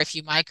If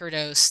you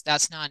microdose,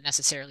 that's not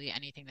necessarily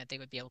anything that they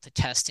would be able to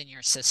test in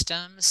your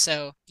system.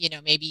 So,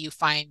 maybe you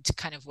find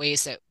kind of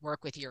ways that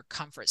work with your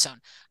comfort zone.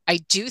 I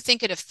do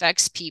think it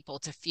affects people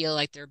to feel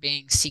like they're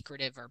being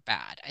secretive or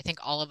bad. I think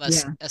all of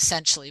us Yeah,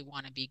 essentially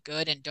want to be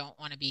good and don't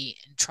want to be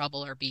in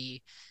trouble or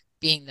being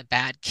the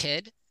bad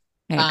kid.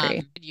 I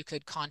agree. You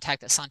could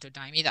contact the Santo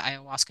Daime, the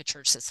ayahuasca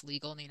church that's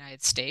legal in the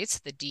United States.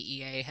 The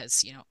DEA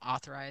has,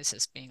 authorized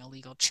as being a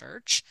legal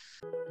church.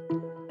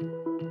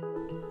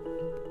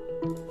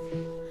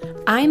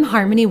 I'm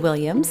Harmony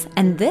Williams,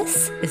 and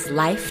this is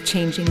Life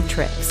Changing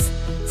Trips.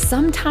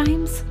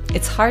 Sometimes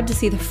it's hard to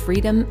see the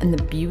freedom and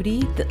the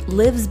beauty that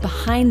lives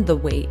behind the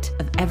weight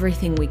of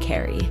everything we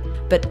carry.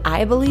 But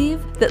I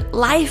believe that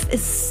life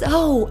is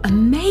so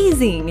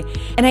amazing,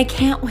 and I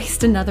can't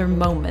waste another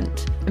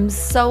moment. I'm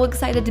so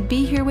excited to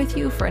be here with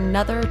you for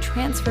another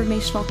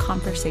transformational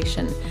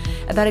conversation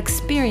about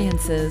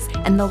experiences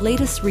and the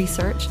latest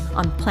research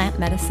on plant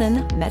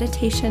medicine,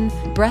 meditation,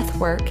 breath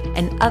work,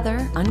 and other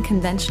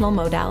unconventional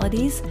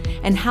modalities,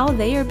 and how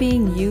they are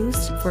being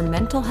used for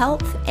mental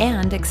health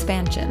and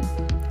expansion.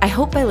 I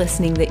hope by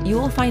listening that you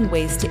will find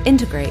ways to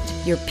integrate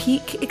your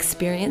peak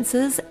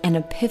experiences and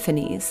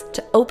epiphanies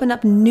to open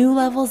up new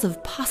levels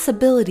of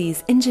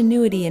possibilities,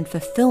 ingenuity, and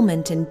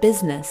fulfillment in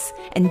business,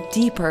 and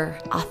deeper,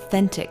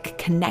 authentic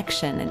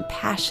connection and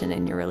passion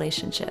in your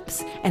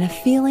relationships, and a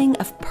feeling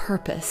of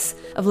purpose,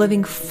 of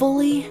living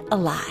fully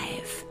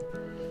alive.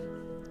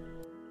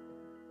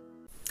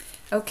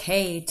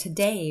 Okay,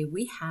 today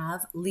we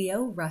have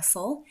Leo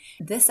Russell.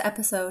 This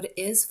episode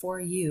is for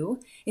you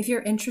if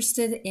you're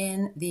interested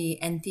in the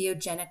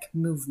entheogenic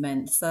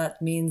movement. So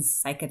that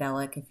means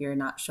psychedelic if you're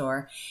not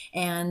sure,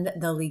 and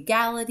the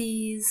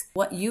legalities,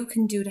 what you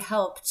can do to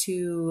help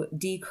to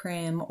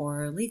decrim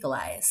or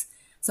legalize.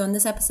 So in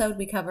this episode,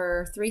 we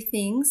cover three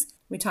things.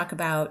 We talk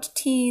about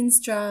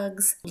teens,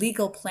 drugs,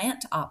 legal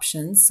plant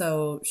options.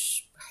 So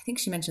I think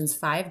she mentions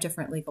 5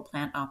 different legal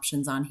plant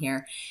options on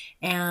here,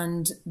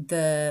 and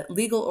the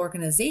legal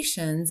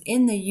organizations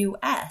in the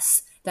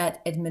US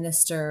that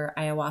administer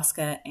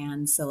ayahuasca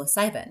and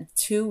psilocybin.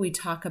 2, we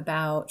talk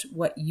about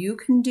what you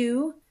can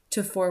do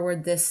to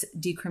forward this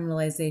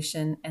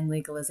decriminalization and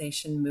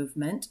legalization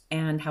movement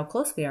and how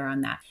close we are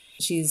on that.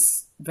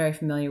 She's very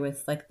familiar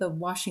with like the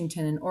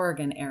Washington and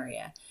Oregon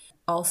area.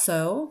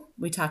 Also,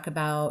 we talk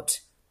about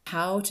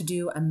how to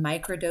do a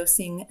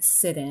microdosing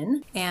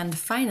sit-in, and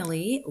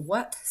finally,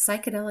 what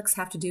psychedelics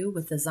have to do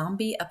with the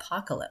zombie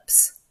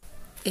apocalypse.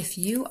 If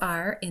you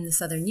are in the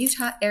southern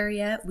Utah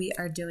area, we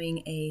are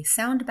doing a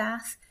sound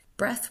bath,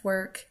 breath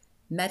work,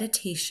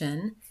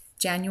 meditation,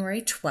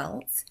 January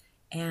 12th,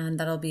 and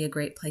that'll be a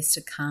great place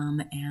to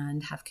come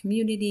and have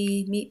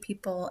community, meet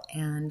people,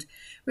 and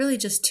really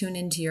just tune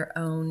into your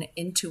own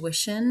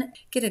intuition,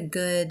 get a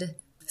good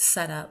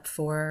set up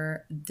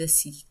for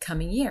this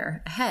coming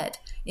year ahead.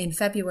 In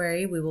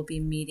February, we will be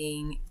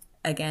meeting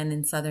again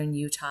in southern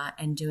Utah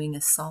and doing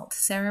a salt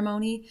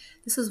ceremony.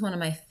 This was one of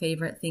my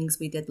favorite things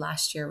we did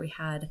last year. We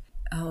had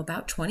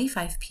about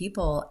 25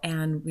 people,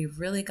 and we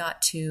really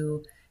got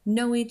to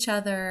know each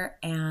other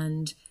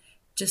and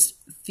just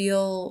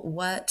feel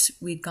what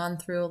we'd gone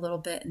through a little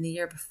bit in the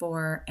year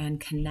before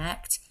and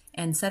connect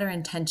and set our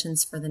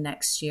intentions for the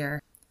next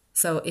year.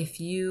 So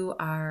if you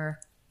are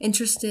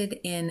interested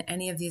in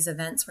any of these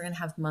events, we're going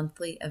to have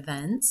monthly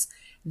events,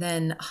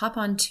 then hop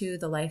onto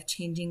the Life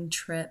Changing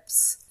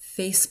Trips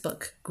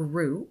Facebook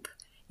group.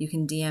 You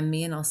can DM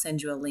me and I'll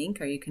send you a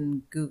link, or you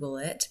can Google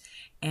it,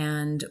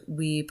 and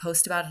we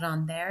post about it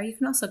on there. You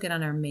can also get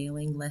on our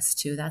mailing list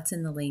too. That's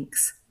in the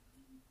links.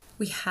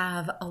 We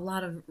have a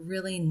lot of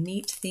really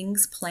neat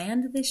things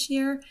planned this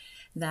year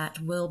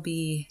that will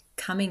be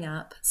coming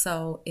up.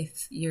 So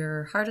if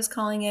your heart is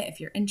calling it, if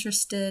you're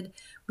interested,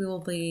 we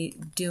will be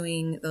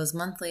doing those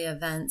monthly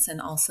events and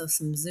also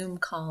some Zoom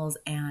calls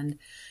and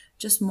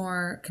just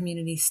more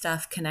community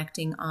stuff,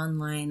 connecting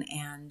online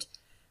and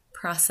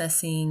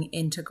processing,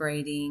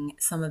 integrating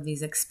some of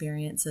these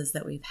experiences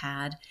that we've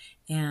had.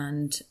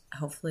 And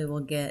hopefully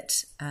we'll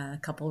get a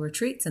couple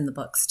retreats in the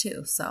books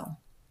too. So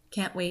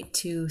can't wait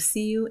to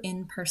see you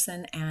in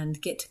person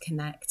and get to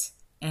connect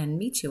and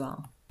meet you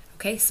all.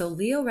 Okay, so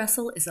Leo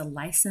Russell is a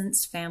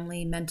licensed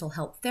family mental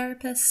health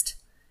therapist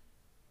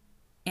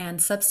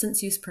and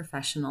substance use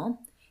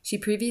professional. She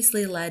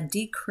previously led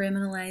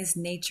Decriminalize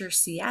Nature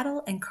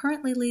Seattle and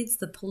currently leads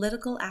the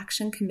Political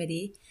Action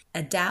Committee,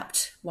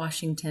 ADAPT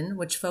Washington,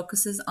 which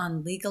focuses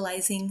on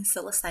legalizing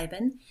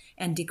psilocybin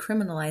and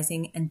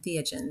decriminalizing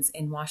entheogens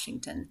in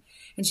Washington.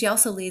 And she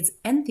also leads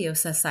Entheo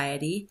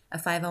Society, a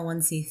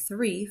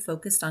 501c3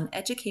 focused on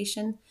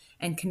education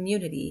and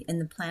community in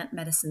the plant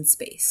medicine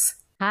space.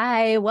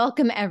 Hi,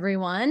 welcome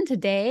everyone.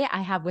 Today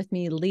I have with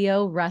me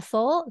Leo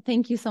Russell.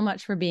 Thank you so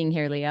much for being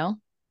here, Leo.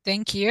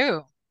 Thank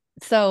you.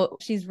 So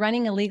she's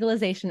running a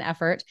legalization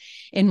effort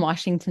in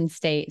Washington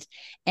State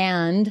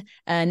and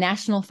a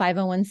national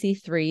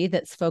 501c3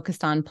 that's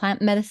focused on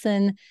plant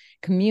medicine,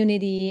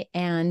 community,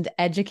 and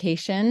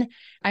education.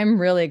 I'm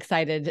really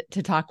excited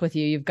to talk with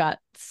you. You've got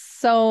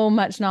so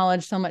much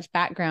knowledge, so much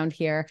background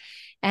here.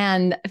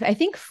 And I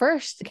think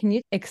first, can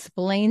you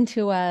explain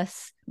to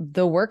us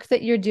the work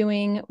that you're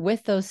doing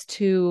with those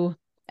two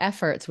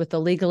efforts, with the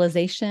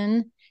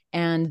legalization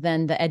and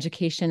then the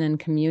education and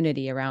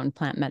community around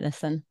plant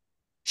medicine?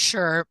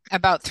 Sure.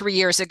 About 3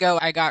 years ago,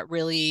 I got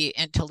really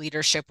into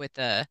leadership with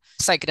the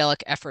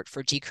psychedelic effort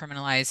for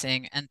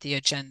decriminalizing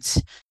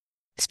entheogens,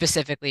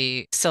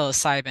 specifically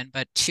psilocybin,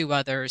 but two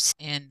others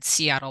in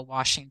Seattle,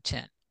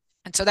 Washington.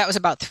 And so that was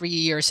about 3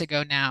 years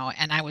ago now.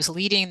 And I was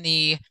leading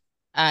the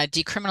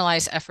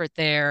decriminalize effort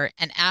there.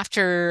 And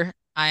after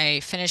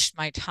I finished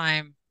my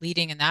time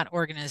leading in that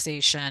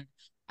organization,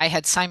 I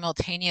had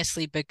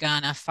simultaneously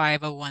begun a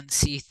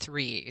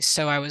 501(c)(3).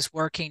 So I was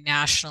working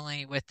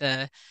nationally with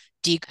the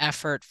DEEC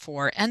effort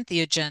for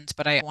entheogens,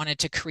 but I wanted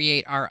to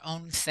create our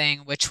own thing,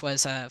 which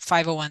was a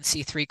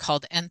 501(c)(3)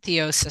 called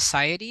Entheo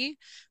Society.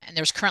 And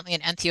there's currently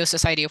an Entheo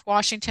Society of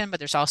Washington, but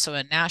there's also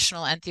a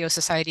National Entheo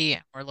Society.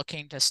 We're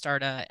looking to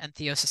start a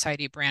Entheo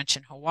Society branch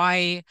in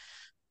Hawaii.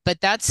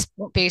 But that's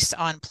based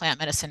on plant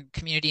medicine,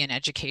 community, and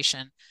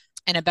education.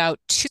 And about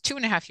two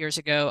and a half years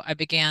ago, I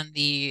began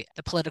the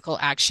Political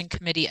Action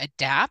Committee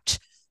ADAPT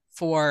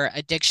for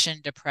addiction,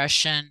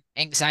 depression,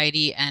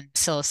 anxiety, and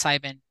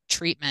psilocybin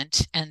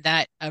treatment. And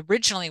that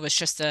originally was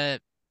just a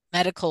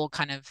medical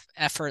kind of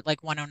effort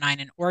like 109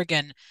 in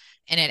Oregon.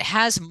 And it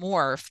has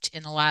morphed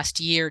in the last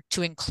year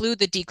to include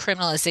the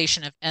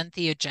decriminalization of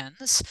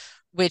entheogens,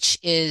 which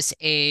is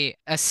a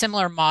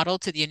similar model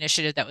to the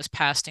initiative that was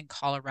passed in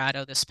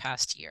Colorado this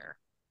past year.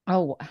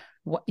 Oh,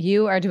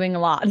 you are doing a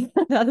lot.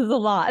 That is a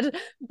lot.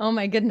 Oh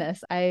my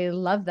goodness. I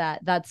love that.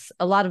 That's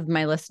a lot of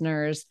my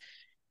listeners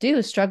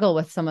do struggle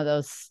with some of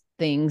those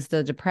things,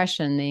 the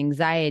depression, the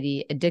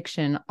anxiety,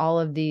 addiction,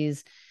 all of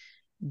these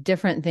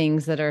different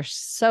things that are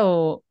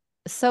so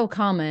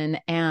common.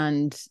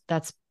 And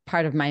that's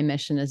part of my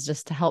mission, is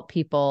just to help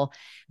people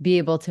be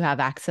able to have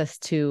access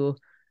to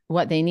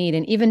what they need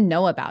and even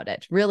know about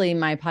it. Really,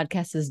 my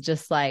podcast is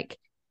just like,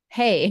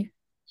 hey,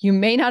 you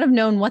may not have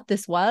known what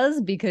this was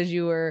because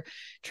you were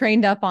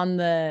trained up on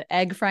the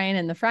egg frying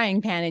and the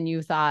frying pan, and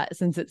you thought,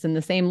 since it's in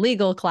the same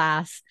legal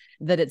class,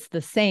 that it's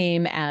the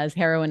same as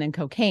heroin and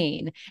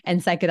cocaine.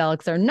 And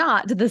psychedelics are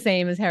not the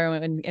same as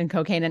heroin and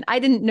cocaine. And I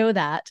didn't know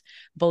that,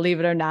 believe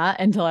it or not,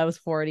 until I was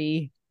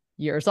 40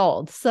 years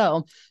old.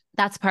 So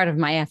that's part of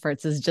my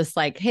efforts, is just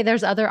like, hey,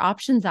 there's other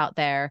options out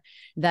there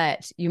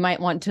that you might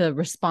want to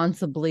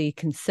responsibly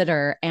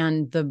consider.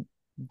 And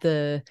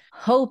the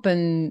hope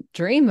and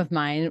dream of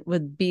mine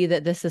would be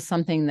that this is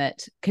something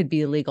that could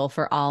be legal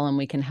for all, and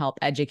we can help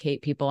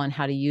educate people on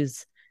how to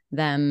use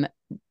them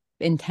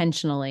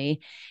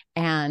intentionally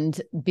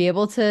and be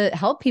able to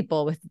help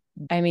people with,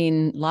 I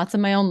mean, lots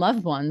of my own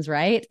loved ones,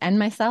 right? And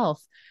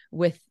myself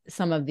with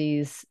some of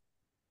these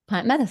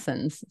plant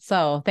medicines.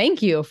 So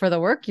thank you for the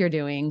work you're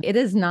doing. It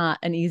is not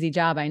an easy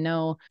job. I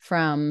know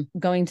from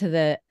going to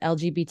the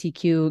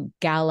LGBTQ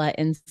gala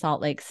in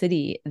Salt Lake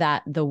City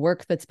that the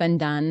work that's been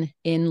done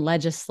in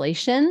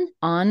legislation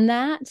on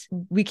that,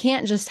 we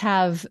can't just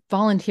have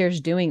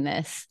volunteers doing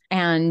this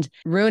and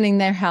ruining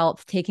their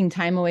health, taking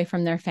time away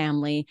from their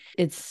family.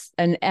 It's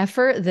an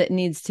effort that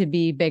needs to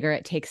be bigger.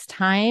 It takes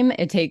time,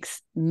 it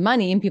takes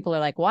money. And people are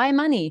like, why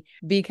money?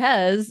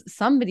 Because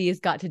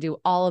somebody's got to do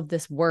all of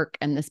this work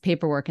and this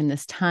paperwork and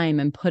this time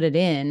and put it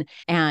in.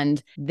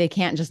 And they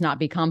can't just not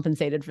be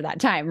compensated for that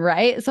time,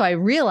 right? So I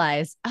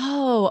realized,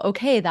 oh,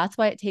 okay, that's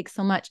why it takes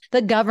so much.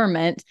 The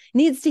government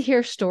needs to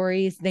hear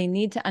stories. They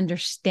need to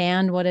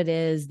understand what it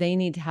is. They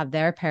need to have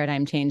their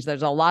paradigm change.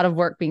 There's a lot of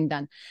work being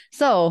done.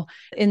 So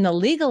in the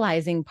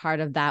legalizing part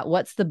of that,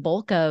 what's the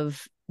bulk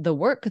of the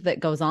work that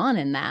goes on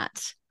in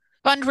that?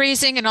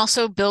 Fundraising and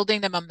also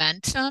building the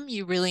momentum.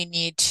 You really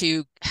need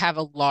to have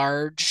a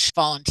large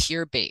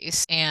volunteer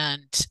base,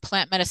 and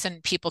plant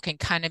medicine people can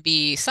kind of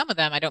be, some of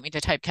them, I don't mean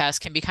to typecast,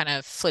 can be kind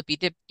of flippy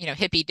dip,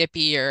 hippy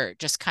dippy, or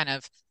just kind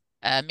of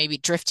maybe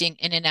drifting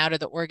in and out of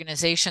the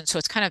organization. So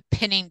it's kind of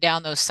pinning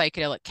down those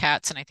psychedelic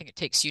cats. And I think it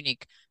takes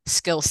unique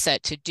skill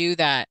set to do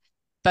that.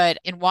 But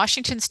in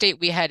Washington State,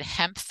 we had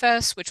Hemp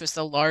Fest, which was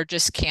the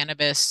largest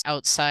cannabis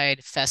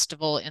outside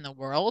festival in the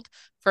world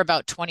for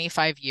about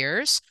 25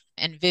 years.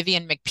 And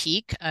Vivian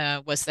McPeak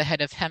was the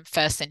head of Hemp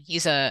Fest, and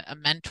he's a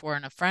mentor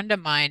and a friend of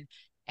mine.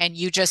 And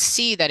you just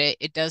see that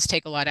it does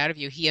take a lot out of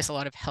you. He has a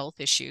lot of health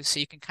issues, so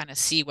you can kind of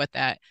see what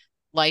that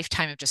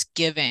lifetime of just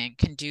giving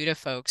can do to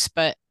folks.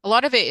 But a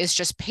lot of it is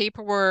just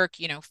paperwork,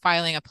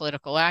 filing a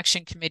political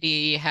action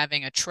committee,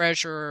 having a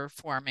treasurer,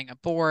 forming a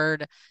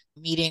board,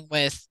 meeting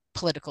with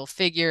political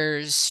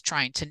figures,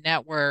 trying to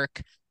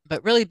network,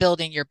 but really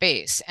building your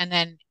base. And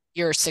then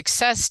your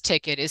success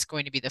ticket is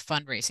going to be the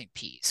fundraising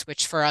piece,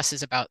 which for us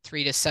is about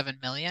 3 to 7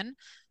 million.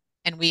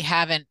 And we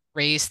haven't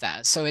raised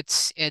that. So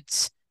it's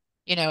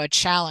a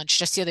challenge.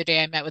 Just the other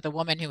day, I met with a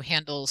woman who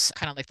handles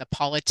kind of like the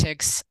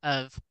politics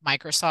of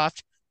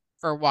Microsoft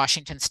for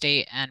Washington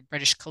State and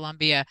British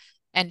Columbia.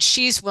 And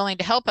she's willing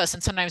to help us.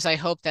 And sometimes I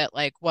hope that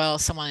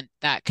someone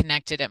that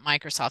connected at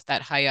Microsoft,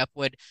 that high up,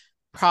 would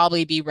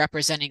probably be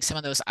representing some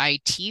of those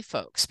IT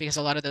folks because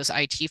a lot of those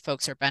IT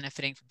folks are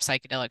benefiting from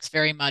psychedelics,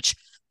 very much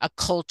a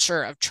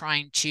culture of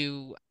trying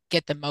to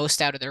get the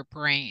most out of their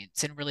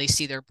brains and really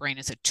see their brain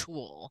as a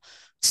tool.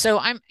 So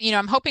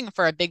I'm hoping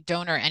for a big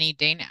donor any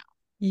day now.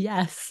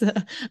 Yes,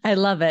 I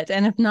love it.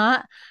 And if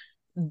not,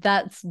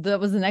 that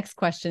was the next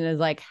question is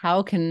like,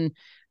 how can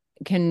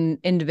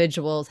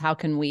individuals, how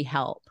can we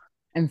help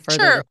and further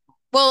Sure. this?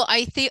 Well,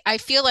 I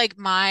feel like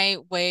my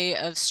way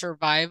of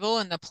survival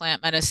in the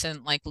plant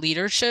medicine like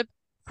leadership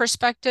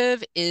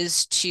perspective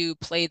is to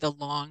play the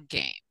long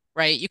game,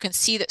 right? You can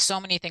see that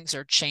so many things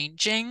are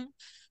changing.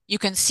 You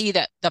can see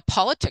that the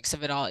politics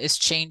of it all is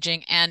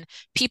changing and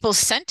people's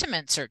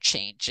sentiments are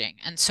changing.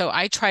 And so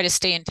I try to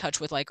stay in touch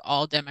with like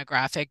all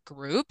demographic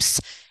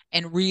groups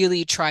and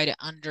really try to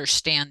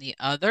understand the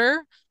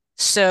other.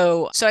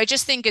 So I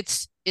just think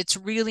it's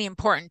really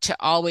important to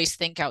always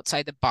think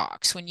outside the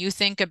box. When you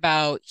think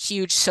about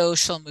huge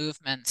social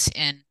movements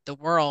in the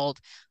world,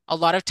 a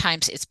lot of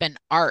times it's been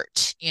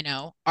art, you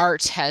know.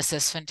 Art has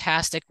this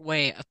fantastic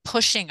way of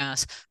pushing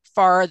us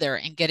farther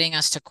and getting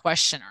us to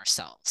question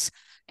ourselves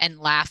and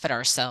laugh at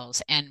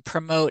ourselves and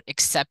promote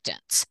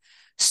acceptance.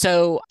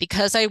 So,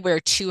 because I wear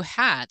two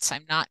hats,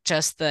 I'm not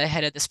just the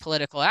head of this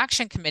political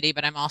action committee,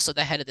 but I'm also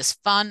the head of this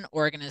fun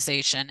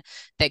organization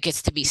that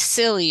gets to be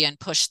silly and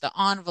push the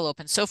envelope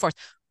and so forth.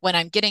 When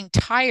I'm getting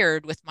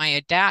tired with my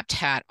adapt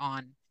hat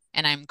on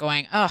and I'm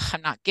going, oh,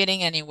 I'm not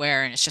getting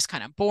anywhere and it's just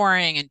kind of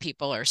boring and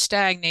people are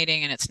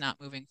stagnating and it's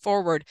not moving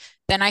forward,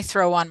 then I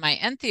throw on my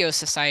Entheo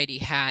Society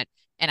hat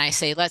and I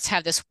say, let's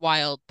have this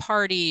wild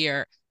party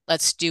or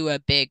let's do a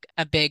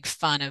big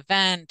fun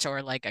event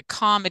or like a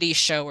comedy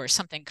show or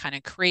something kind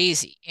of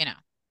crazy, you know.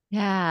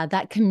 Yeah,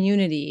 that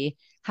community.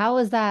 How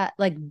is that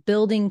like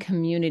building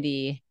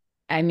community?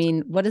 I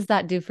mean, what does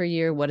that do for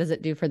you? What does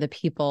it do for the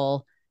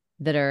people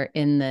that are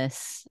in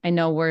this? I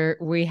know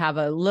we have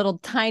a little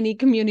tiny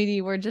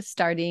community. We're just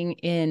starting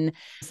in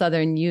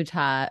southern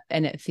Utah,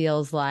 and it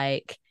feels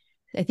like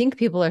I think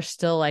people are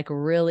still like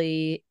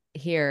really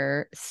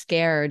here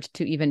scared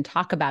to even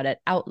talk about it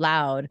out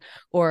loud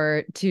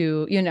or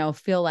to,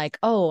 feel like,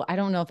 oh, I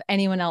don't know if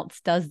anyone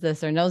else does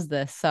this or knows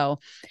this. So,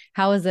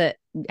 how is it?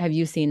 Have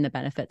you seen the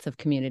benefits of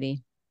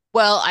community?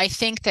 Well, I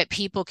think that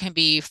people can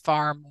be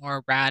far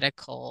more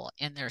radical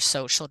in their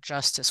social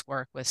justice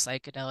work with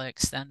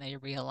psychedelics than they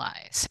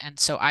realize. And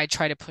so I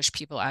try to push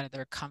people out of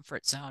their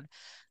comfort zone.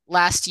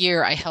 Last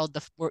year,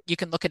 you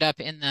can look it up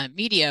in the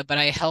media, but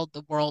I held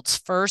the world's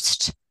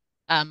first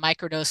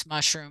microdose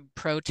mushroom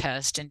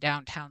protest in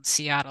downtown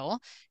Seattle.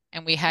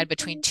 And we had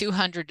between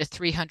 200 to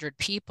 300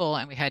 people,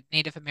 and we had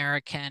Native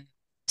American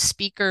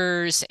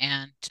speakers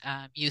and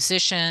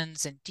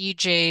musicians and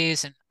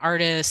DJs and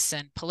artists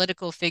and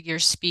political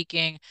figures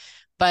speaking.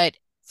 But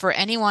for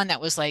anyone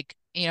that was like,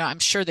 I'm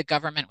sure the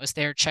government was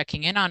there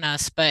checking in on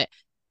us, but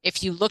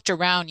if you looked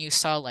around, you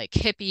saw like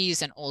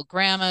hippies and old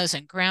grandmas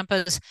and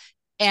grandpas.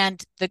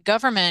 And the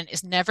government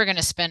is never going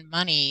to spend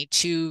money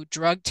to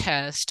drug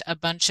test a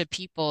bunch of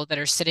people that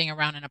are sitting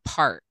around in a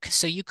park.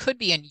 So you could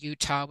be in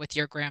Utah with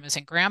your grandmas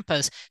and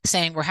grandpas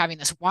saying we're having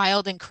this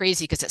wild and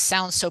crazy, because it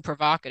sounds so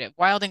provocative,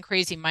 wild and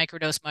crazy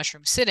microdose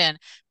mushroom sit-in,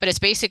 but it's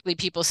basically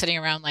people sitting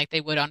around like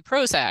they would on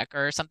Prozac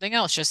or something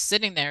else, just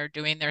sitting there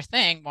doing their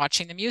thing,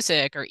 watching the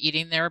music or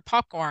eating their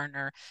popcorn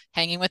or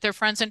hanging with their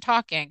friends and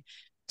talking.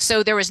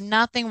 So there was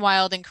nothing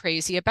wild and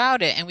crazy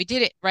about it. And we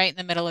did it right in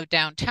the middle of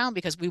downtown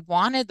because we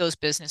wanted those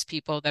business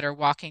people that are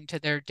walking to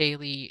their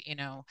daily,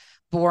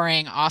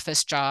 boring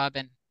office job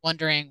and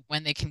wondering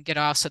when they can get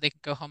off so they can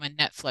go home and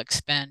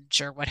Netflix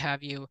binge or what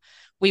have you.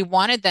 We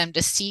wanted them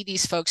to see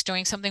these folks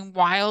doing something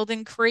wild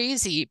and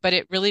crazy, but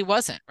it really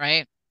wasn't,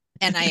 right?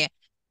 And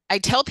I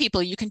tell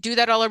people you can do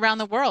that all around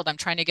the world. I'm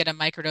trying to get a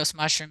microdose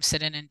mushroom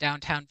sit-in in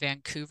downtown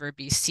Vancouver,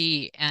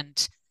 BC,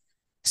 and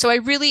so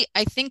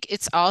I think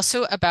it's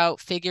also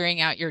about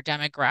figuring out your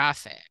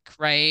demographic,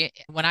 right?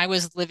 When I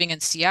was living in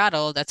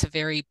Seattle, that's a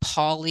very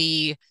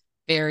poly,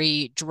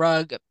 very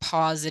drug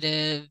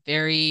positive,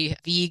 very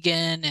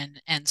vegan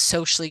and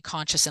socially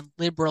conscious and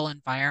liberal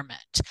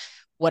environment.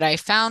 What I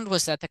found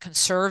was that the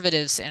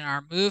conservatives in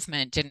our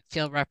movement didn't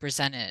feel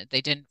represented.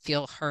 They didn't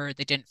feel heard.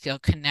 They didn't feel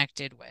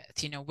connected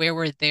with, where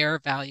were their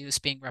values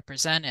being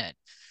represented?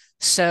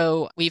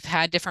 So we've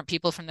had different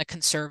people from the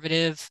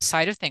conservative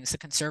side of things, the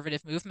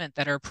conservative movement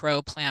that are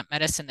pro plant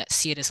medicine that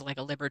see it as like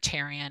a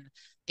libertarian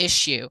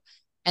issue.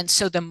 And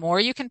so the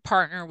more you can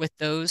partner with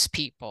those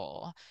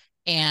people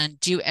and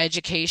do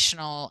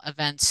educational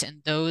events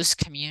in those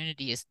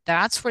communities,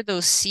 that's where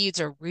those seeds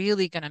are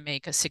really going to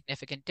make a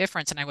significant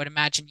difference. And I would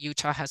imagine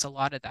Utah has a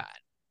lot of that.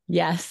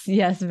 Yes,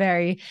 yes,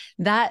 very.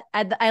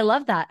 I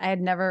love that. I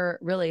had never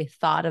really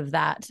thought of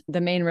that.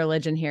 The main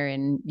religion here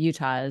in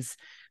Utah is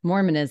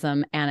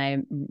Mormonism, and I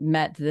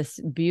met this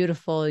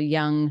beautiful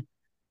young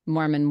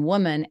Mormon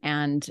woman,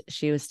 and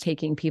she was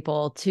taking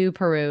people to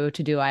Peru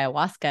to do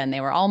ayahuasca, and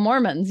they were all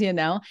Mormons. And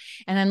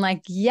I'm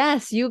like,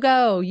 yes, you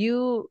go.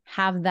 You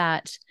have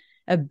that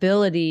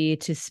ability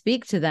to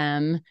speak to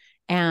them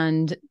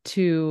and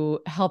to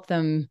help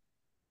them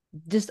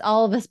just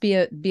all of us be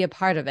a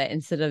part of it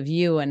instead of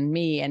you and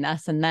me and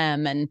us and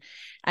them. And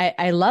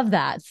I love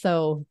that.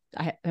 So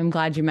I'm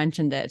glad you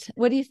mentioned it.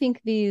 What do you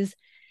think these?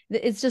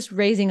 It's just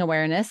raising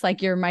awareness,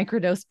 like your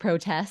microdose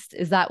protest.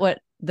 Is that what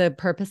the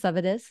purpose of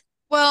it is?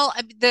 Well,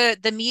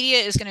 the media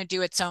is going to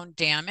do its own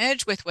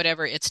damage with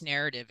whatever its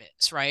narrative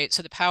is, right?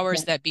 So the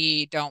powers Yeah. that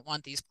be don't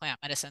want these plant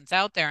medicines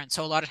out there. And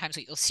so a lot of times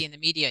what you'll see in the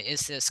media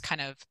is this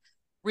kind of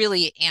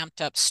really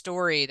amped up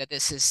story that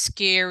this is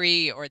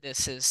scary or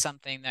this is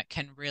something that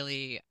can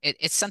really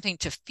it's something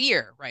to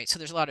fear, right? So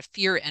there's a lot of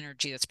fear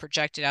energy that's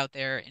projected out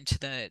there into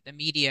the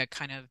media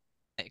kind of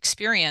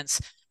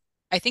experience.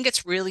 I think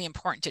it's really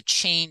important to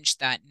change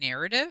that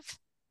narrative.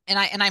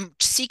 And I'm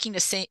seeking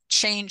to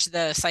change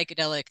the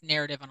psychedelic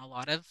narrative on a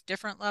lot of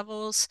different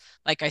levels.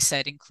 Like I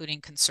said, including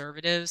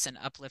conservatives and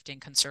uplifting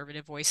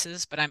conservative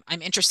voices. But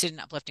I'm interested in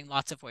uplifting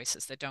lots of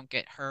voices that don't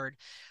get heard.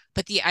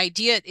 But the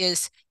idea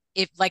is,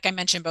 if, like I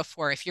mentioned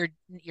before, if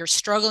you're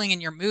struggling in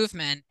your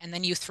movement and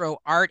then you throw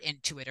art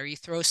into it, or you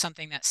throw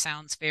something that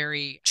sounds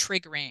very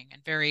triggering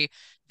and very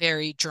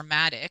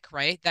dramatic,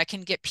 right? That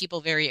can get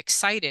people very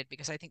excited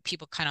because I think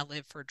people kind of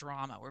live for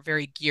drama. We're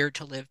very geared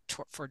to live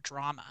for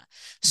drama.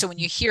 So when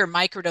you hear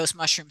microdose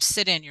mushrooms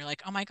sit in, you're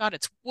like, oh my God,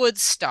 it's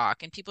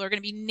Woodstock and people are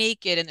going to be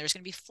naked and there's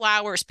going to be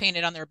flowers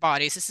painted on their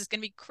bodies. This is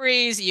going to be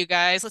crazy, you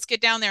guys. Let's get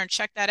down there and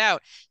check that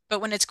out. But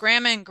when it's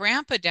grandma and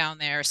grandpa down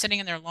there sitting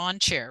in their lawn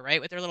chair,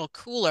 right, with their little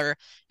cooler,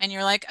 and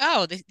you're like,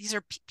 oh, these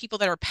are people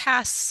that are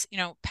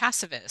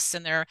pacifists,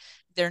 and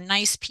they're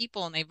nice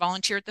people and they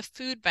volunteer at the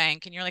food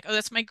bank, and you're like, oh,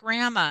 that's my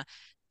grandma.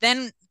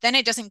 Then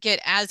it doesn't get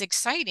as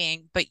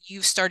exciting, but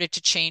you've started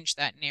to change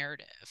that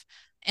narrative.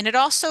 And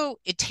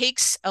it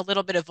takes a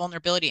little bit of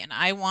vulnerability. And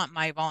I want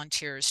my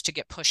volunteers to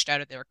get pushed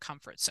out of their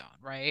comfort zone,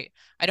 right?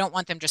 I don't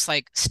want them just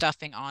like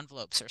stuffing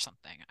envelopes or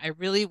something. I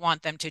really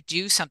want them to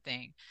do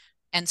something.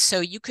 And so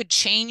you could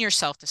chain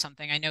yourself to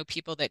something. I know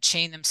people that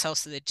chain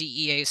themselves to the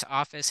DEA's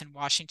office in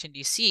Washington,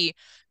 D.C.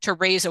 to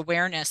raise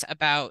awareness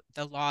about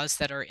the laws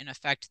that are in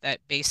effect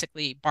that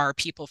basically bar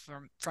people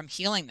from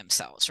healing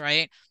themselves,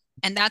 right?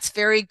 And that's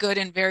very good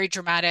and very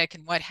dramatic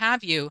and what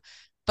have you.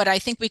 But I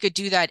think we could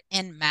do that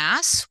en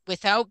masse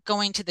without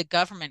going to the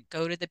government,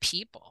 go to the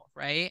people,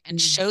 right? And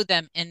Mm. show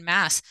them en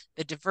masse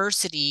the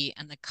diversity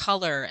and the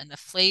color and the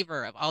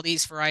flavor of all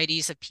these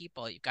varieties of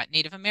people. You've got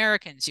Native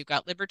Americans, you've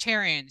got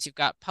libertarians, you've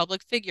got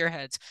public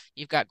figureheads,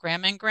 you've got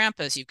grandma and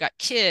grandpas, you've got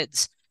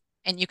kids.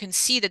 And you can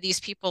see that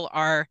these people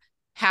are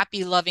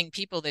happy, loving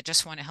people that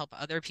just want to help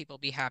other people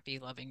be happy,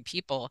 loving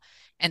people.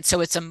 And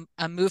so it's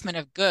a movement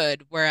of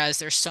good, whereas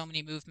there's so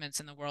many movements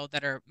in the world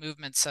that are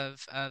movements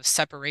of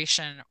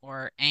separation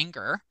or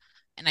anger.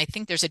 And I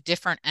think there's a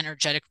different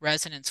energetic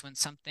resonance when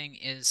something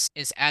is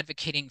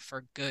advocating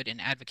for good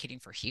and advocating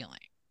for healing.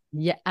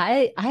 Yeah,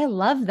 I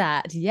love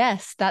that.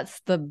 Yes,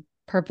 that's the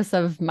purpose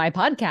of my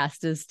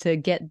podcast, is to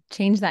get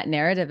change that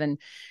narrative and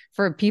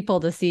for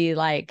people to see,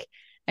 like,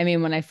 I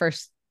mean, when I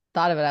first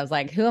thought of it, I was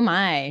like, who am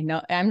I?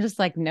 No, I'm just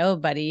like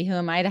nobody. Who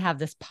am I to have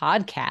this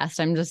podcast?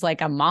 I'm just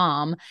like a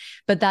mom.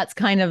 But that's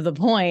kind of the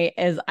point,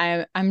 is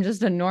I'm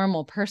just a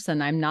normal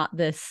person. I'm not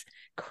this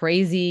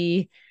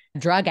crazy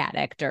drug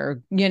addict,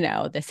 or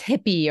this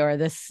hippie, or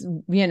this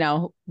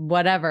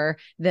whatever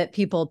that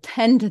people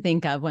tend to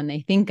think of when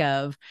they think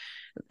of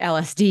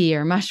LSD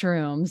or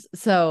mushrooms.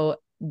 So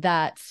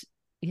that's,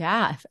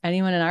 yeah, if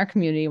anyone in our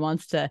community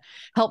wants to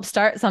help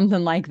start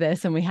something like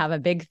this, and we have a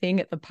big thing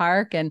at the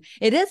park, and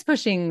it is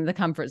pushing the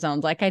comfort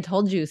zones. Like I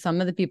told you,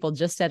 some of the people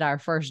just at our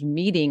first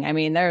meeting, I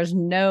mean, there's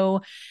no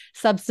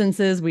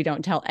substances. We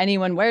don't tell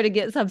anyone where to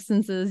get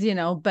substances,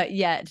 but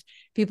yet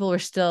people were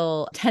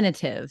still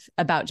tentative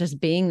about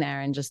just being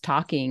there and just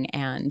talking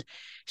and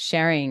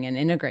sharing and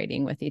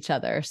integrating with each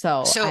other.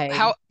 So So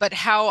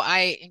how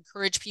I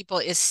encourage people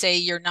is say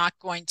you're not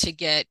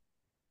the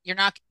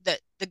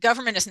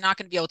government is not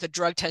going to be able to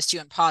drug test you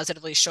and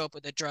positively show up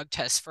with a drug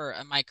test for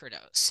a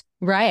microdose.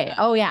 right. Um,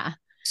 Oh, yeah.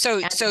 so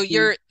And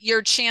the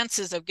your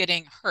chances of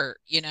getting hurt,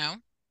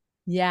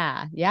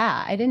 Yeah,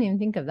 yeah. I didn't even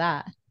think of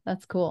that.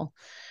 That's cool.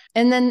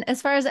 And then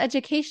as far as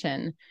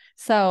education,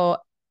 so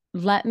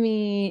let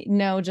me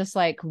know just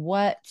like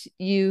what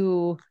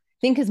you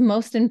think is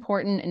most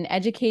important in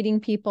educating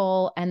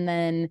people. And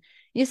then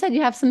you said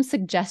you have some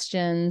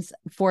suggestions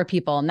for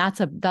people, and that's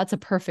a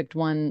perfect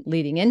one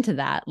leading into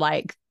that.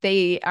 Like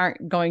they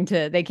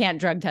can't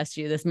drug test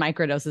you. This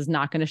microdose is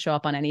not going to show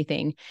up on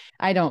anything.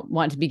 I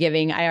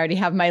already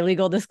have my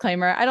legal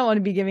disclaimer. I don't want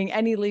to be giving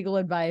any legal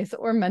advice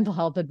or mental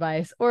health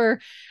advice or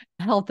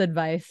health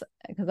advice,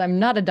 because I'm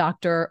not a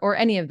doctor or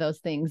any of those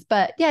things.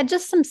 But yeah,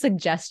 just some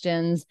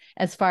suggestions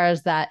as far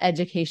as that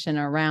education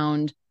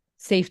around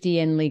safety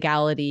and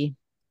legality.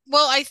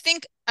 Well, I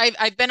think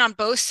I've been on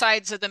both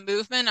sides of the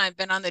movement. I've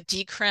been on the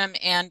decrim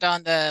and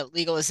on the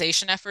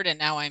legalization effort, and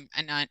now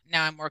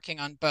I'm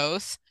working on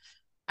both.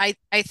 I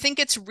think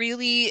it's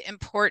really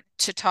important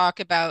to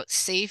talk about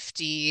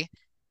safety.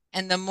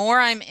 And the more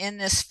I'm in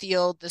this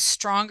field, the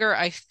stronger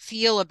I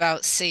feel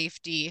about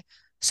safety.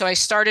 So I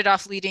started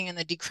off leading in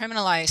the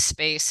decriminalized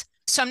space.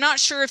 So I'm not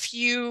sure if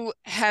you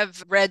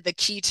have read The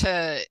Key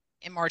to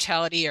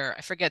Immortality, or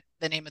I forget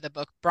the name of the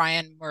book,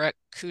 Brian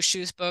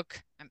Murakushu's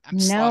book. I'm No,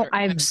 slaughter.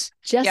 I've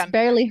Yeah, just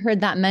barely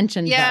heard that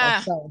mentioned though.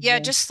 yeah, So yeah,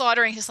 just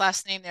slaughtering his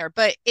last name there.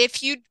 But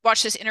if you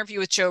watch this interview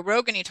with Joe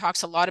Rogan, he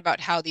talks a lot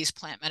about how these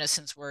plant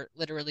medicines were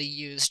literally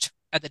used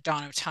at the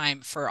dawn of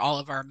time for all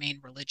of our main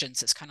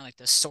religions as kind of like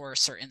the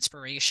source or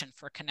inspiration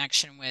for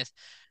connection with,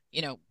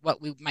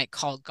 what we might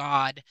call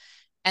God.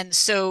 And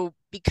so,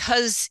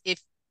 because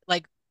if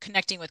like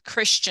connecting with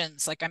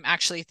Christians, like I'm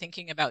actually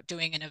thinking about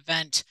doing an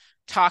event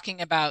talking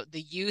about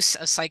the use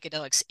of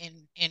psychedelics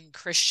in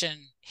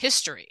Christian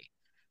history,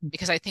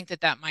 because I think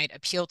that that might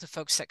appeal to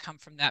folks that come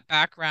from that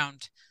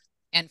background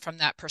and from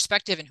that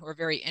perspective and who are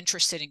very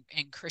interested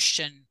in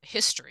Christian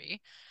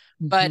history.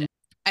 But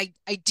Mhm.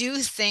 I do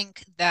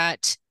think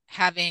that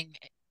having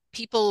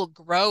people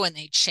grow and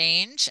they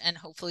change, and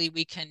hopefully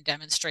we can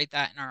demonstrate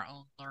that in our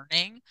own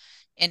learning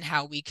and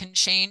how we can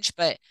change.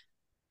 But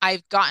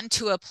I've gotten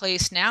to a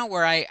place now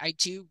where I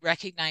do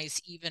recognize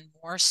even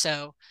more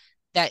so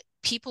that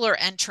people are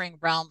entering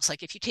realms.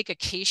 Like if you take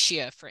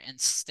acacia, for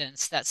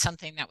instance, that's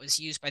something that was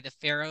used by the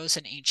pharaohs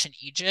in ancient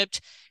Egypt.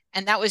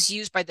 And that was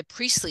used by the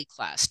priestly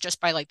class, just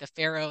by like the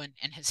pharaoh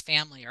and his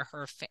family, or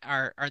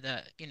or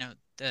the,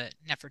 the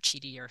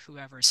Nefertiti or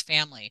whoever's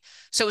family.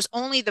 So it was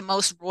only the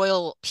most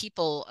royal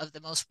people of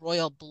the most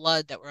royal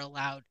blood that were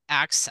allowed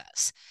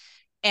access.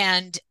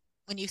 And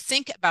when you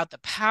think about the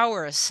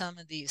power of some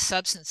of these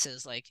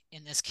substances, like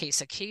in this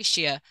case,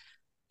 acacia,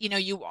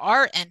 you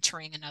are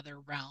entering another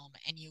realm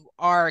and you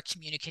are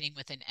communicating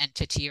with an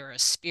entity or a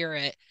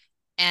spirit,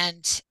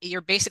 and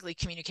you're basically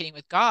communicating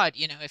with God,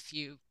 if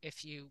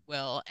you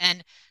will.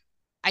 And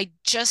I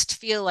just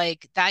feel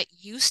like that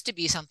used to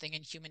be something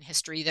in human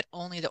history that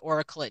only the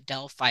Oracle at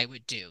Delphi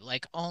would do.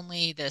 Like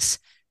only this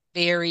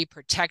very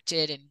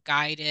protected and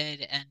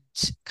guided and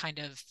kind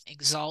of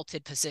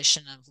exalted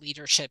position of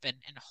leadership and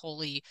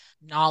holy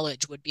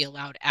knowledge would be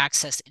allowed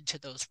access into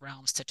those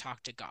realms to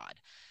talk to God.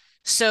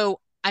 So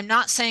I'm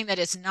not saying that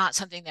it's not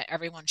something that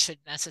everyone should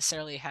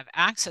necessarily have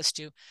access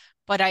to,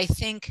 but I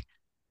think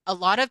a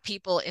lot of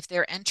people, if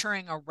they're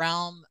entering a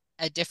realm,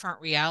 a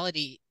different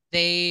reality,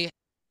 it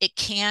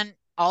can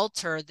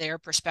alter their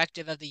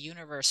perspective of the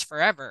universe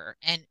forever.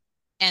 And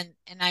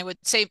I would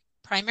say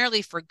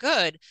primarily for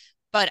good,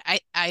 but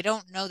I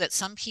don't know that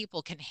some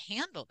people can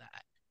handle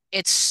that.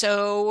 It's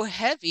so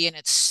heavy and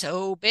it's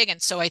so big.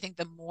 And so I think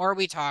the more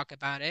we talk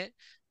about it,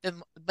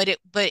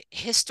 but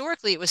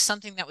historically it was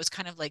something that was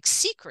kind of like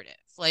secretive.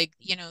 Like,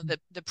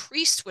 the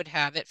priest would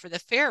have it for the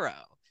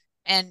pharaoh.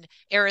 And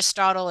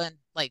Aristotle and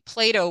like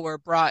Plato were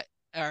brought,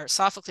 or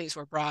Sophocles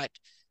were brought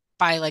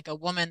by like a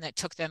woman that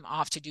took them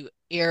off to do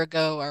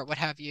ergo or what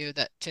have you,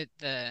 that to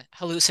the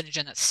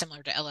hallucinogen that's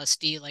similar to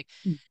LSD, like,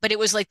 but it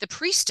was like the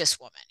priestess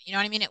woman, you know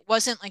what I mean? It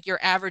wasn't like your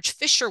average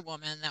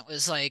fisherwoman that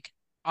was like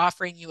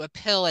offering you a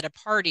pill at a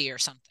party or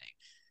something.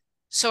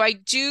 So I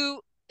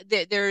do,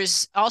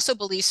 there's also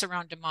beliefs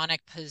around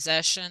demonic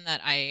possession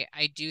that I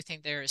do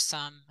think there is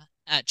some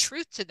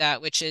truth to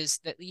that, which is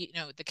that,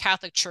 the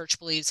Catholic Church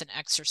believes in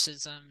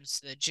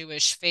exorcisms, the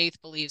Jewish faith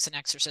believes in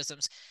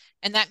exorcisms,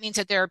 and that means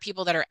that there are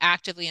people that are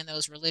actively in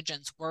those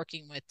religions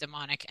working with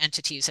demonic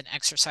entities and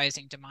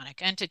exorcising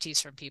demonic entities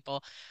from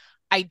people.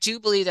 I do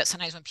believe that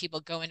sometimes when people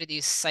go into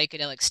these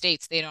psychedelic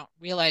states, they don't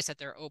realize that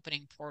they're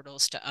opening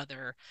portals to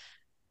other,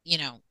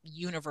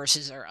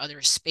 universes or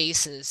other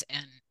spaces,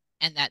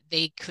 and that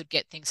they could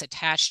get things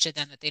attached to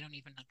them that they don't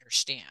even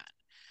understand.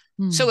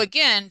 So Hmm.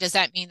 again, does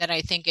that mean that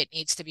I think it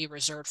needs to be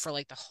reserved for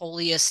like the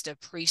holiest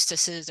of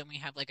priestesses, and we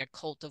have like a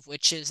cult of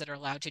witches that are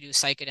allowed to do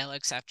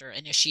psychedelics after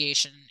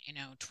initiation,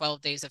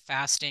 12 days of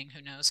fasting,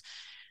 who knows?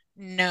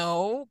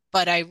 No,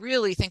 but I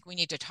really think we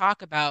need to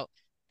talk about,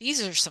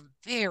 these are some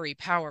very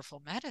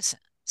powerful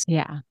medicines.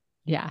 Yeah.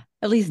 Yeah.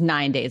 At least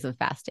 9 days of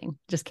fasting.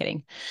 Just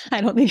kidding.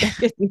 I don't think I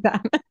could do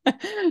that.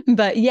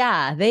 But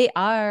yeah, they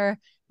are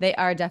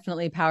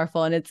definitely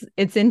powerful. And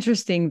it's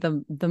interesting,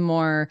 the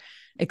more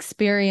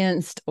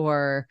experienced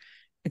or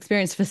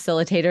experienced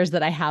facilitators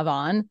that I have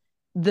on,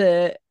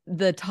 the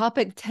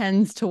topic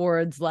tends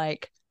towards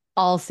like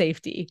all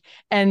safety.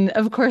 And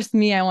of course,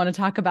 me, I want to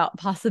talk about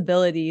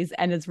possibilities.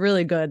 And it's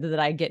really good that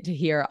I get to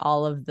hear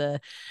all of the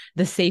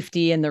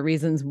safety and the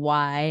reasons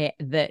why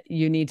that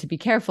you need to be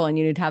careful, and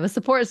you need to have a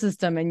support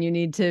system, and you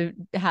need to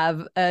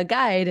have a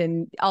guide,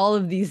 and all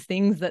of these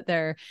things that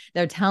they're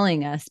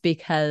telling us,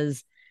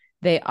 because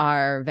they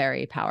are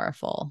very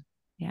powerful.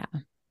 Yeah.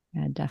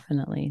 Yeah,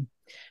 definitely.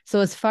 So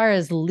as far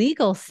as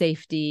legal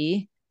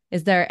safety,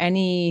 is there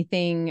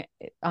anything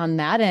on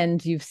that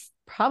end? You've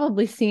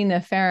probably seen a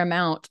fair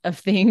amount of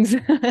things,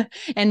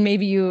 and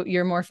maybe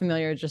you're more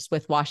familiar just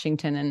with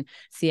Washington and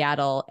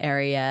Seattle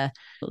area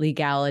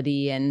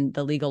legality and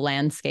the legal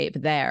landscape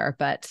there,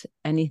 but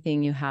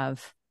anything you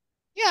have?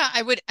 Yeah,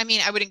 I would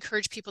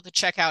encourage people to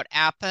check out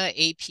APPA,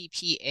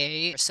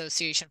 APPA,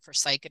 Association for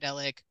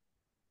Psychedelic.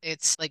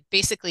 It's like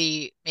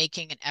basically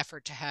making an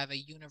effort to have a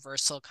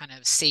universal kind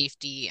of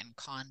safety and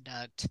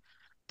conduct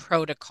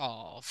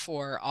protocol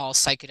for all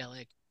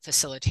psychedelic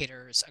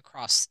facilitators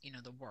across,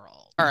 the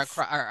world or Yes.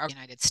 across our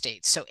United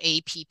States. So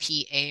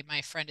APPA,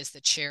 my friend is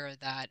the chair of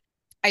that.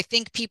 I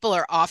think people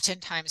are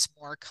oftentimes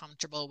more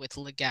comfortable with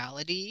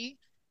legality,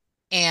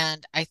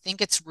 and I think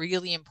it's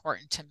really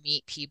important to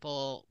meet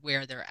people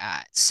where they're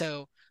at.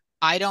 So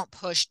I don't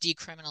push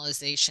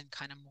decriminalization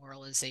kind of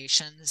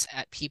moralizations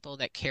at people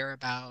that care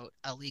about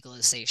a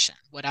legalization.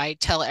 What I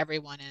tell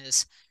everyone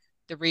is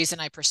the reason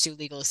I pursue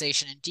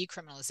legalization and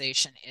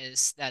decriminalization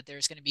is that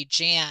there's going to be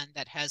Jan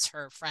that has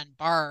her friend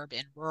Barb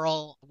in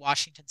rural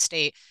Washington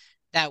state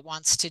that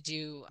wants to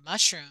do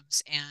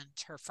mushrooms. And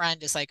her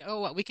friend is like,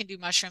 oh, well, we can do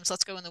mushrooms.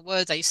 Let's go in the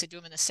woods. I used to do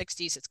them in the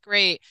 60s. It's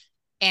great.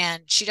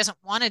 And she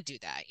doesn't want to do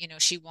that.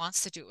 She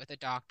wants to do it with a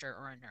doctor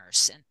or a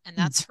nurse. And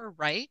that's her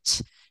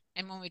right.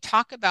 And when we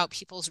talk about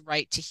people's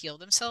right to heal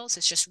themselves,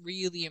 it's just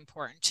really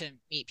important to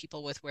meet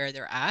people with where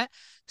they're at.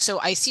 So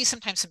I see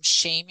sometimes some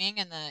shaming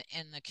in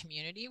the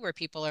community where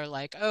people are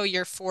like, "Oh,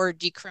 you're for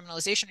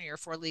decriminalization or you're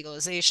for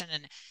legalization,"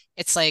 and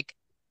it's like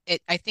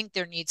I think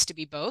there needs to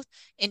be both.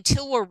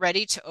 Until we're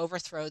ready to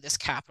overthrow this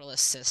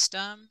capitalist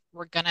system,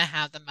 we're going to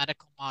have the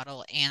medical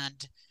model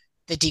and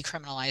the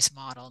decriminalized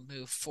model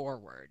move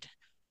forward.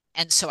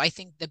 And so I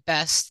think the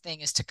best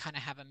thing is to kind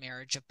of have a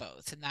marriage of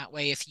both. And that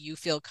way, if you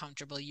feel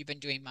comfortable, you've been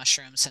doing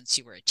mushrooms since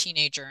you were a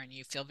teenager and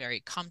you feel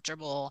very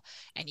comfortable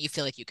and you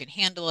feel like you can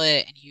handle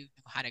it and you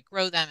know how to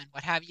grow them and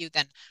what have you,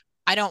 then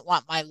I don't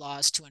want my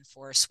laws to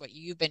enforce what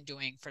you've been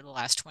doing for the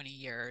last 20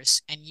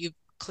 years. And you've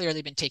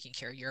clearly been taking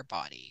care of your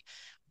body.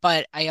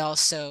 But I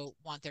also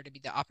want there to be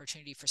the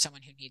opportunity for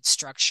someone who needs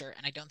structure.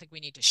 And I don't think we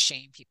need to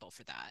shame people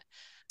for that.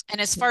 And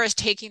as far as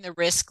taking the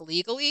risk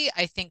legally,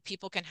 I think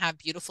people can have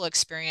beautiful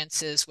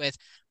experiences with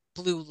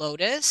Blue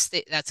Lotus.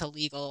 That's a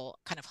legal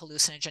kind of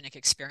hallucinogenic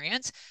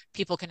experience.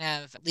 People can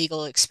have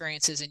legal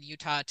experiences in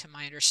Utah, to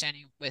my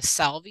understanding, with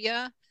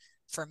salvia.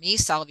 For me,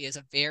 salvia is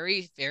a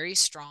very, very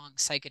strong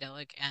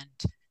psychedelic and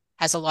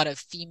has a lot of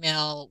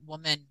female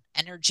woman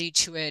energy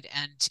to it.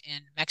 And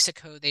in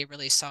Mexico, they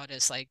really saw it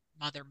as like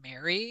Mother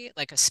Mary,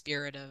 like a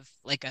spirit of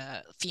like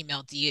a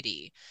female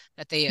deity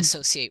that they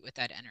associate with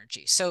that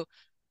energy. So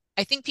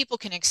I think people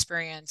can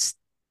experience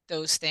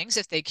those things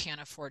if they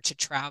can't afford to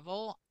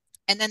travel.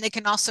 And then they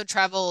can also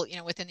travel,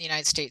 within the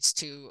United States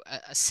to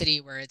a city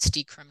where it's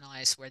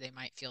decriminalized, where they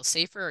might feel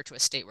safer, or to a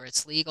state where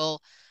it's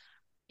legal.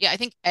 Yeah, I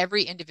think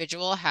every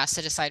individual has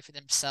to decide for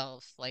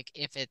themselves, like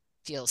if it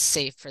feels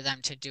safe for them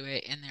to do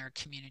it in their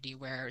community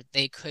where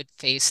they could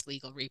face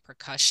legal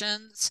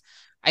repercussions.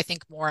 I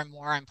think more and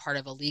more I'm part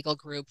of a legal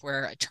group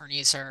where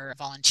attorneys are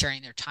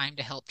volunteering their time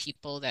to help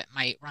people that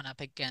might run up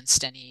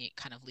against any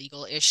kind of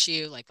legal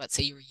issue. Like, let's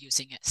say you were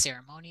using it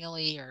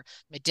ceremonially or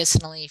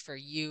medicinally for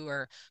you,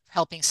 or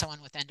helping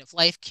someone with end of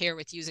life care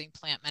with using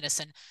plant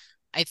medicine.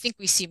 I think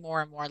we see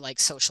more and more like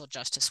social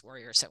justice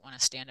warriors that want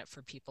to stand up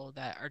for people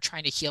that are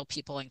trying to heal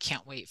people and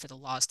can't wait for the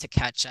laws to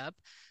catch up.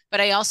 But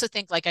I also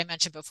think, like I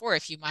mentioned before,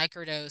 if you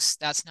microdose,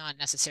 that's not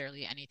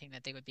necessarily anything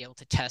that they would be able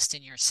to test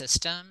in your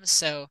system.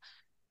 So,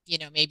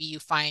 maybe you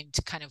find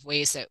kind of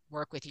ways that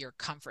work with your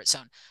comfort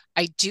zone.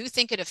 I do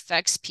think it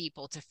affects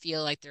people to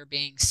feel like they're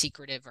being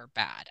secretive or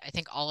bad. I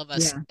think all of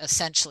us Yeah,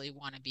 essentially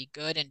want to be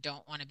good and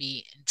don't want to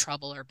be in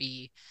trouble or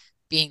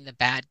being the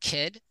bad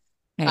kid.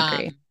 I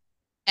agree. Um,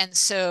 and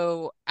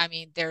so, I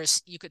mean,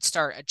 you could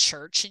start a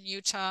church in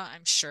Utah,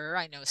 I'm sure.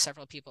 I know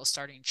several people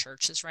starting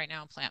churches right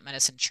now, plant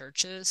medicine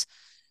churches,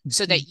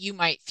 so Mhm. that you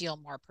might feel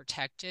more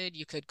protected.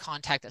 You could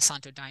contact the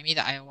Santo Daime,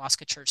 the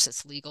ayahuasca church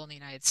that's legal in the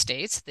United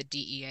States. The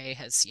DEA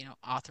has,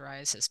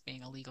 authorized as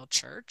being a legal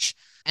church.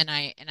 And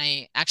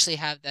I actually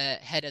have the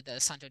head of the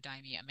Santo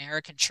Daime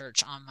American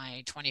Church on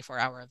my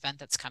 24-hour event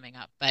that's coming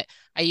up. But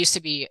I used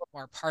to be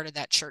more part of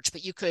that church.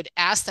 But you could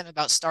ask them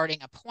about starting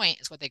a point,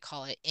 is what they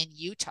call it, in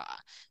Utah.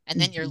 And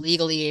then you're Mhm.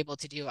 legally able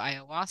to do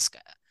ayahuasca.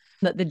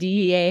 That the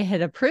DEA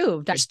had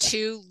approved. There's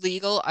two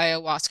legal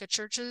ayahuasca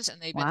churches,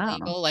 and they've been Wow.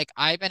 legal. Like,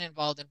 I've been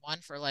involved in one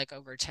for like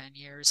over 10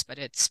 years, but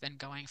it's been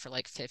going for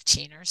like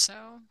 15 or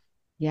so.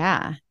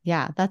 Yeah,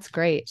 yeah, that's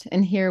great.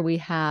 And here we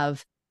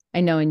have,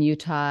 I know in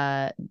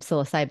Utah,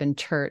 psilocybin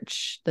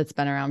church that's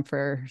been around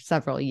for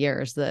several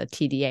years, the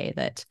TDA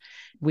that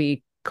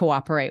we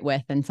cooperate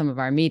with in some of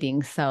our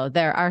meetings. So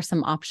there are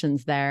some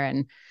options there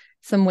and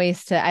some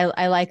ways to,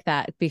 I like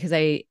that because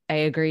I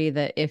agree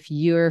that if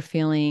you're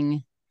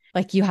feeling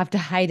like you have to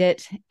hide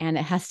it and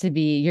it has to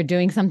be, you're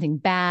doing something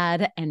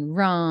bad and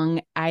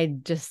wrong, I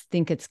just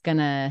think it's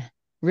gonna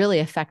really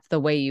affect the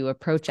way you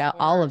approach Of out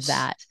all of course.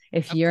 that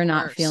if Of you're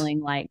not course. feeling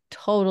like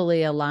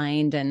totally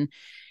aligned Of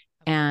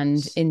and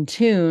course. in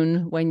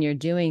tune when you're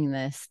doing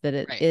this, that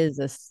it Right. is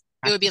a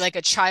It would be practice. like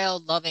a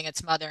child loving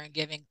its mother and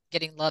getting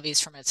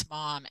lovies from its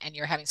mom, and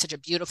you're having such a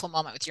beautiful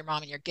moment with your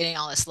mom and you're getting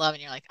all this love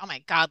and you're like, oh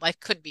my God, life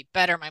couldn't be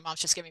better. My mom's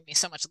just giving me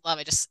so much love.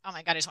 Oh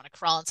my God, I just want to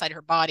crawl inside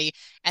her body.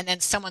 And then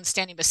someone's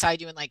standing beside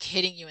you and like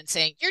hitting you and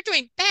saying, you're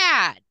doing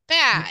bad,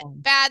 bad, Yeah.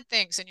 bad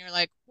things. And you're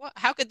like, what?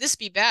 How could this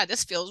be bad?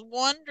 This feels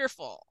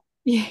wonderful.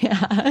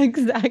 Yeah,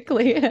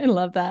 exactly. I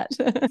love that.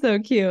 So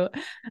cute.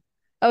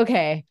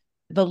 Okay.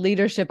 the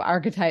leadership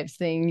archetypes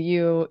thing,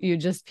 you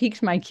just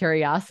piqued my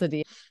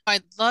curiosity.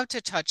 I'd love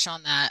to touch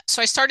on that.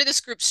 So I started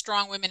this group,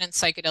 Strong Women in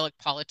Psychedelic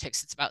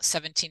Politics. It's about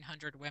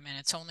 1,700 women.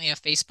 It's only a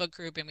Facebook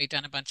group, and we've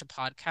done a bunch of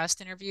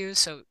podcast interviews.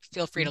 So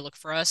feel free to look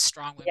for us,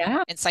 Strong Women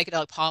Yeah. in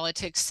Psychedelic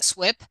Politics,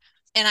 SWIP.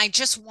 And I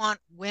just want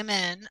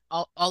women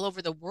all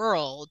over the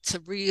world to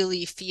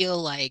really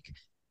feel like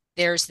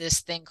there's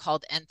this thing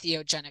called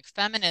entheogenic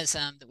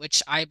feminism,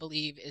 which I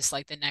believe is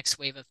like the next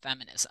wave of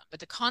feminism. But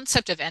the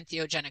concept of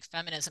entheogenic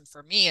feminism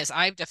for me, as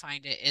I've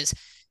defined it, is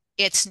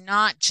it's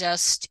not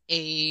just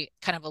a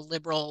kind of a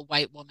liberal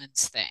white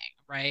woman's thing,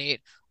 right?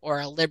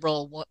 Or a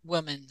liberal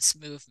woman's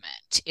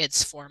movement.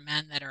 It's for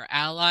men that are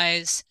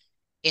allies.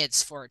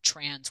 It's for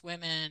trans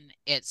women.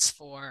 It's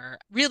for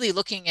really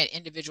looking at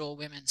individual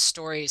women's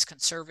stories,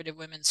 conservative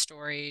women's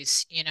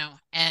stories,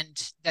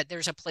 and that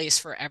there's a place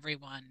for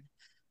everyone.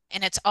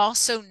 And it's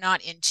also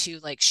not into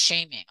like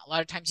shaming. A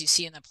lot of times you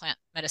see in the plant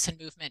medicine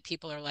movement,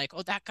 people are like,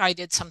 oh, that guy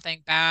did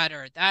something bad,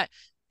 or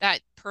that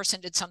person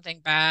did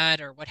something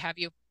bad, or what have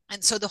you.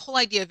 And so the whole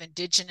idea of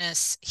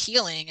indigenous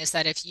healing is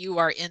that if you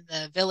are in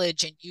the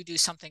village and you do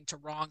something to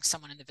wrong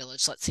someone in the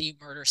village, let's say you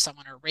murder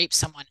someone or rape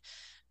someone,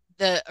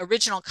 the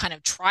original kind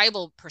of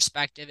tribal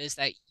perspective is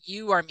that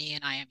you are me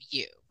and I am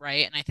you,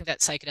 right? And I think that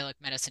psychedelic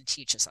medicine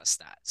teaches us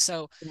that.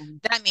 So Yeah.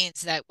 that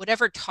means that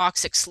whatever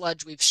toxic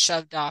sludge we've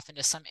shoved off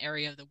into some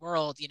area of the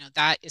world,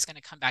 that is going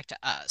to come back to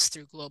us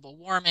through global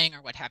warming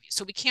or what have you.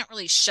 So we can't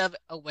really shove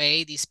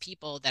away these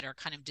people that are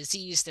kind of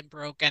diseased and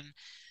broken.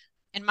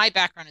 And my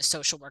background is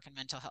social work and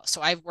mental health.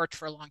 So I've worked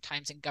for a long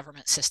time in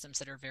government systems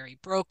that are very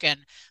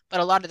broken, but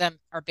a lot of them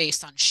are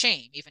based on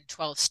shame. Even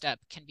 12 step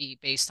can be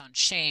based on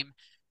shame.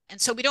 And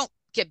so we don't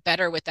get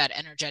better with that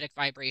energetic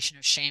vibration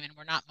of shame, and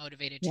we're not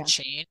motivated to Yeah.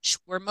 change.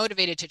 We're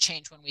motivated to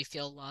change when we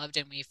feel loved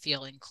and we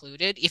feel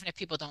included, even if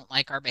people don't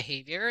like our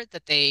behavior,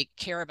 that they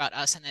care about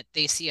us and that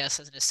they see us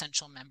as an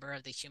essential member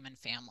of the human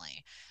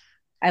family.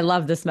 I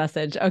love this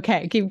message.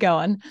 Okay, keep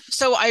going.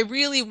 So I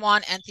really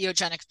want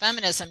entheogenic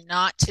feminism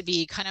not to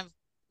be kind of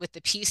with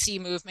the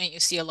PC movement. You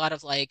see a lot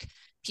of like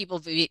people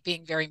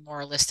being very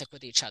moralistic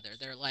with each other.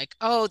 They're like,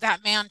 oh,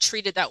 that man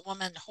treated that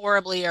woman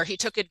horribly, or he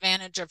took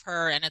advantage of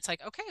her. And it's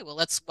like, okay, well,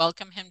 let's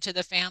welcome him to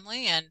the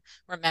family and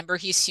remember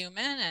he's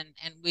human,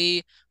 and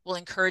we will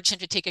encourage him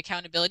to take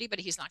accountability, but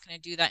he's not going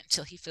to do that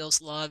until he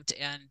feels loved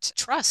and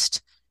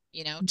trust.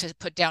 To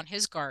put down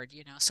his guard,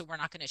 so we're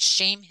not going to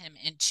shame him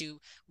into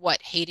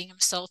what, hating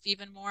himself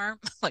even more?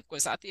 Like,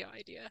 was that the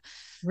idea?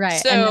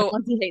 Right. And then So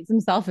once he hates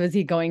himself, is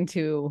he going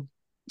to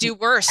do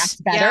act worse.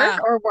 better Yeah.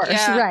 or worse?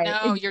 Yeah. Right.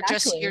 No, you're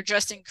Exactly.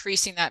 just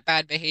increasing that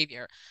bad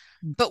behavior.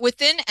 But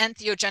within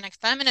entheogenic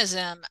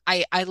feminism,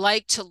 I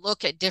like to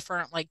look at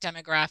different like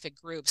demographic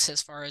groups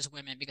as far as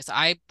women, because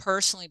I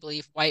personally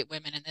believe white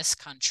women in this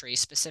country,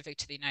 specific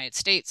to the United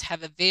States,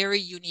 have a very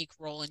unique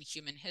role in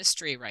human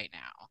history right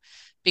now.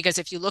 Because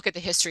if you look at the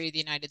history of the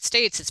United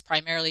States, it's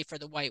primarily for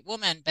the white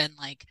woman been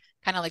like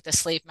kind of like the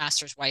slave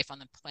master's wife on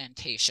the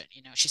plantation.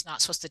 She's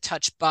not supposed to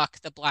touch Buck,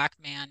 the black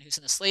man who's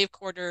in the slave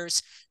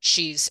quarters.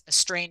 She's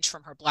estranged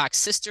from her black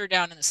sister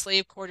down in the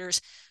slave quarters,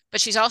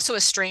 but she's also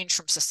estranged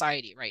from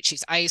society, right?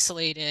 She's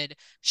isolated.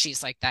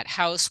 She's like that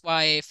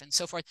housewife and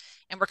so forth.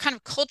 And we're kind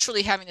of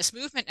culturally having this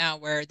movement now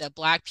where the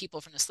black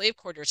people from the slave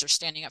quarters are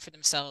standing up for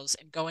themselves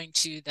and going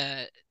to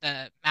the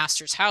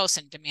master's house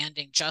and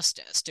demanding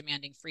justice,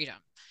 demanding freedom.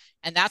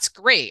 And that's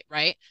great,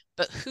 right?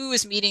 But who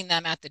is meeting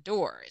them at the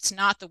door? It's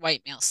not the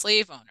white male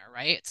slave owner,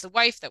 right? It's the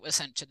wife that was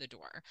sent to the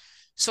door.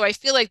 So I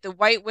feel like the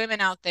white women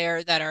out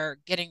there that are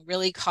getting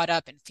really caught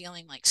up and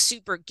feeling like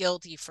super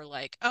guilty for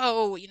like,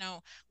 oh,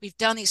 we've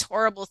done these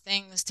horrible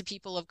things to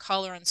people of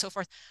color and so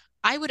forth.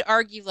 I would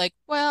argue like,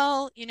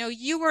 well,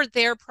 you were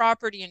their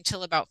property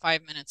until about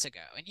 5 minutes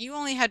ago, and you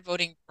only had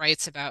voting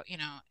rights about,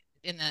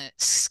 in the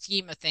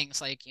scheme of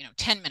things like,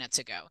 10 minutes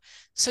ago.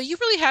 So you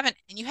really haven't,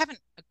 and you haven't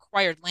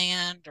acquired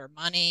land or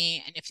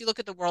money. And if you look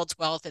at the world's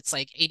wealth, it's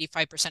like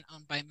 85%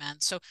 owned by men.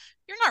 So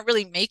you're not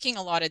really making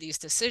a lot of these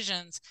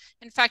decisions.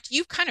 In fact,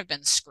 you've kind of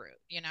been screwed.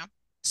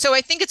 So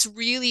I think it's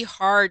really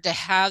hard to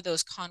have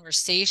those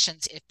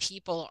conversations if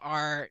people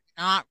are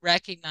not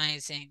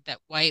recognizing that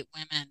white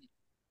women,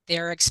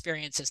 their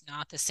experience is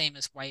not the same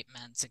as white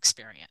men's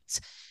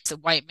experience. The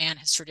white man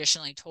has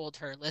traditionally told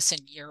her, listen,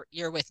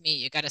 you're with me,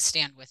 you got to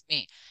stand with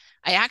me.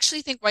 I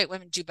actually think white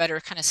women do better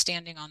kind of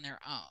standing on their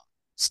own,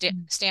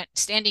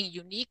 standing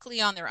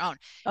uniquely on their own.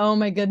 Oh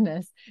my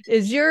goodness.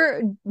 Is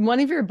your one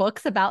of your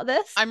books about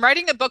this? I'm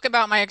writing a book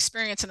about my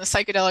experience in the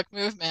psychedelic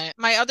movement.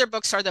 My other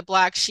books are the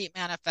Black Sheep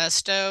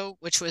Manifesto,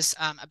 which was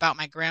about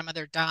my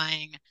grandmother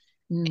dying and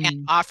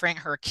Mm, offering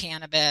her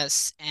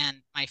cannabis and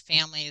my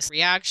family's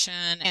reaction.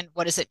 And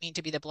what does it mean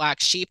to be the black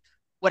sheep?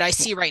 What I yeah.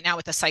 see right now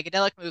with the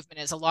psychedelic movement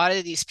is a lot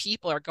of these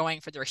people are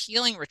going for their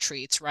healing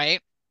retreats, right?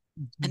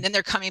 And then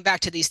they're coming back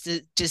to these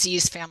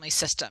diseased family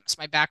systems.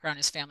 My background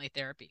is family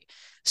therapy.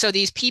 So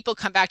these people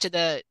come back to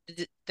the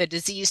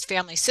diseased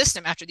family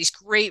system after these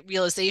great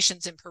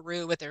realizations in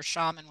Peru with their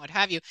shaman, what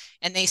have you.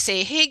 And they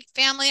say, hey,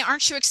 family,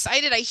 aren't you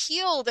excited? I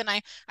healed and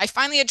I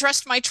finally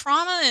addressed my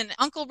trauma and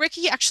Uncle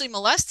Ricky actually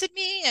molested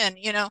me. And,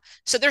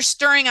 so they're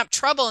stirring up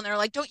trouble and they're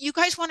like, don't you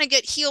guys want to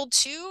get healed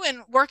too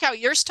and work out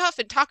your stuff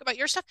and talk about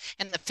your stuff?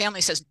 And the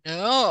family says,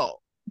 no.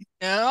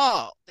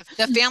 No,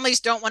 the families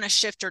don't want to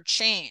shift or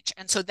change.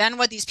 And so then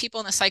what these people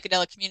in the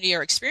psychedelic community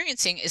are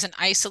experiencing is an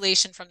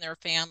isolation from their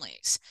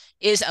families,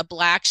 is a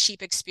black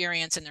sheep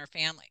experience in their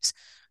families.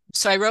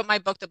 So I wrote my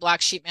book, The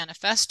Black Sheep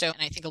Manifesto,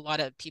 and I think a lot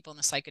of people in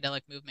the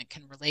psychedelic movement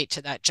can relate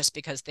to that just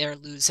because they're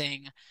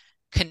losing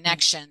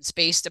connections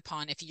based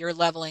upon if you're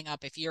leveling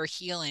up, if you're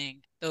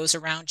healing, those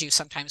around you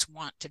sometimes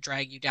want to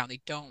drag you down.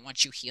 They don't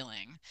want you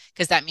healing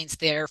because that means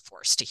they're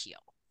forced to heal.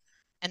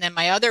 And then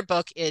my other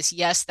book is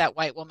Yes, That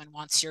White Woman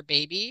Wants Your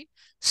Baby,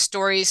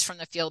 Stories from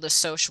the Field of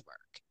Social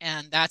Work.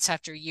 And that's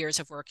after years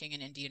of working in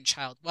Indian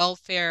child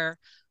welfare.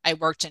 I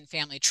worked in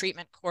family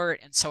treatment court.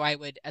 And so I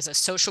would, as a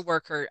social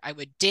worker, I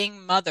would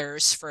ding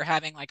mothers for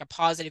having like a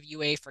positive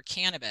UA for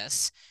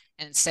cannabis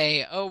and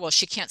say, oh, well,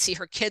 she can't see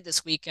her kid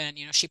this weekend.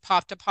 She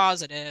popped a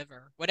positive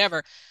or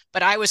whatever.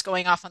 But I was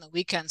going off on the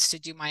weekends to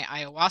do my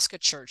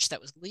ayahuasca church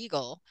that was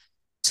legal.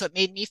 So it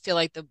made me feel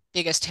like the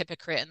biggest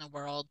hypocrite in the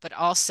world, but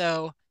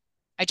also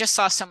I just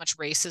saw so much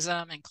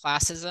racism and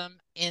classism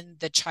in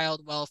the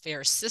child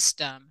welfare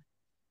system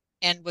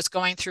and was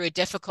going through a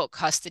difficult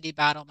custody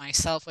battle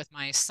myself with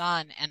my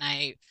son. And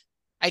I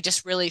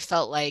just really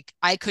felt like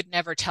I could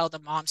never tell the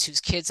moms whose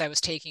kids I was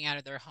taking out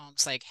of their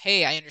homes, like,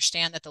 hey, I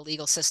understand that the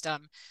legal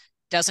system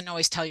doesn't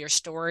always tell your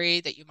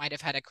story, that you might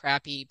have had a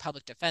crappy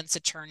public defense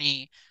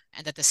attorney,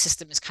 and that the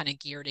system is kind of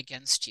geared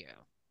against you.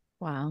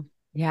 Wow.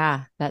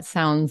 Yeah, that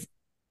sounds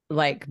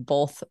like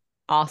both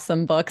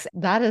awesome books.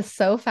 That is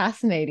so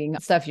fascinating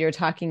stuff you're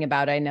talking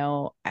about. I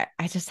know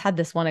I just had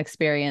this one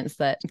experience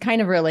that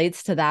kind of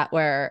relates to that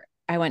where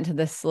I went to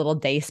this little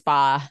day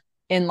spa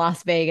in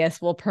Las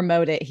Vegas. We'll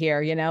promote it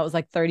here. It was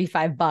like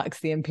 $35,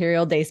 the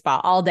Imperial Day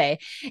Spa all day.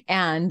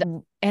 And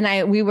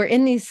we were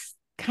in these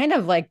kind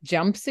of like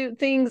jumpsuit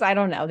things. I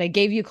don't know. They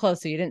gave you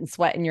clothes so you didn't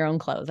sweat in your own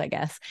clothes, I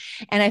guess.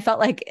 And I felt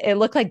like it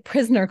looked like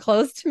prisoner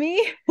clothes to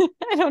me.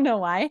 I don't know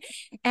why.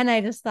 And I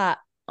just thought,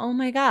 oh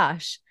my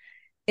gosh,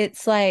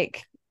 it's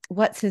like,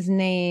 what's his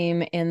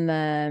name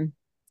in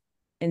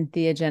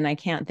Theogen? I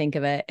can't think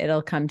of it.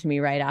 It'll come to me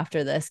right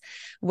after this,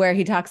 where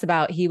he talks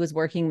about he was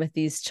working with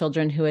these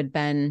children who had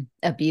been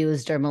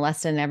abused or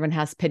molested and everyone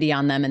has pity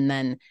on them. And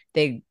then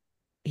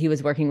he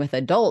was working with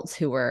adults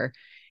who were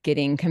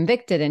getting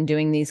convicted and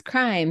doing these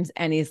crimes.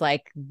 And he's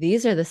like,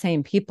 these are the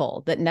same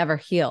people that never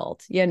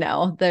healed.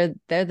 They're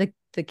the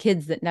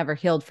kids that never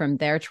healed from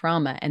their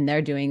trauma, and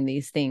they're doing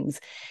these things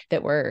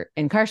that we're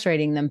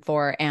incarcerating them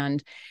for.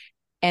 And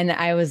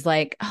I was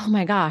like, oh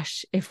my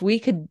gosh, if we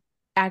could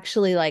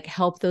actually like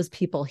help those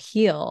people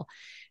heal.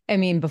 I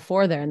mean,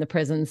 before they're in the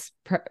prisons,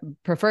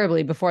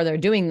 preferably before they're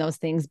doing those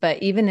things,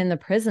 but even in the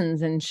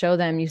prisons, and show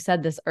them, you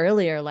said this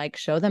earlier, like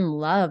show them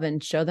love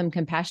and show them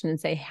compassion and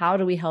say, how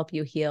do we help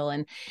you heal?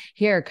 And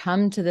here,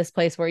 come to this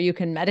place where you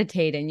can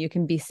meditate and you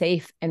can be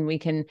safe and we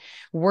can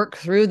work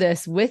through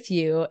this with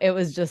you. It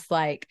was just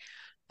like,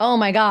 oh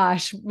my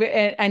gosh,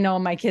 I know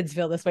my kids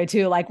feel this way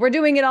too. Like, we're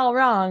doing it all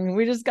wrong.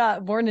 We just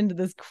got born into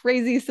this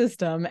crazy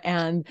system,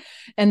 and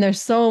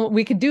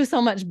we could do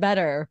so much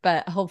better,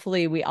 but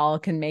hopefully we all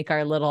can make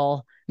our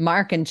little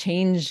mark and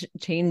change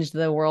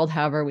the world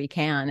however we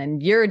can.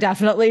 And you're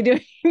definitely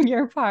doing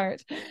your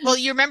part. Well,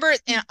 you remember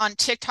on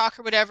TikTok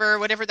or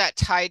whatever that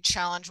Tide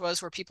challenge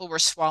was, where people were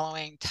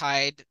swallowing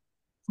Tide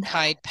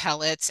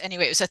pellets.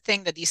 Anyway, it was a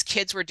thing that these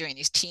kids were doing,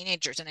 these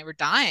teenagers, and they were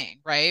dying,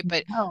 right?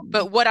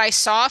 But what I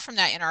saw from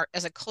that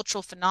as a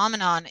cultural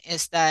phenomenon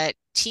is that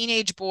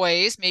teenage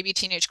boys, maybe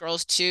teenage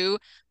girls too,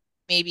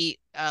 maybe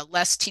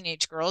less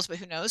teenage girls, but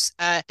who knows?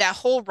 That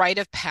whole rite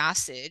of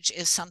passage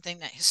is something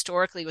that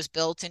historically was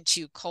built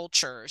into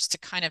cultures to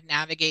kind of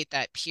navigate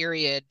that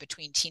period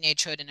between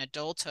teenagehood and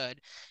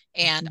adulthood.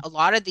 And a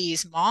lot of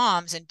these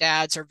moms and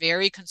dads are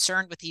very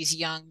concerned with these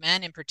young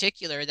men in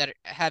particular that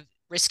have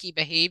risky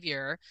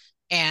behavior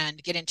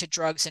and get into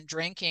drugs and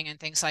drinking and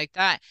things like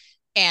that.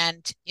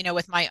 And,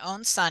 with my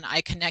own son,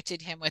 I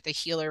connected him with a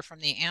healer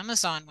from the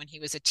Amazon when he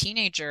was a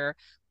teenager,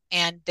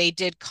 and they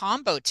did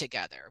combo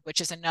together,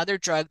 which is another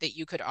drug that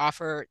you could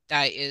offer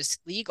that is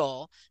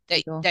legal,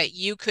 that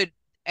you could,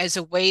 as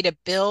a way to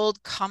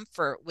build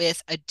comfort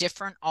with a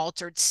different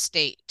altered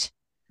state.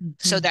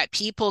 So that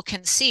people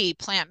can see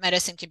plant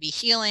medicine can be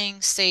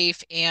healing,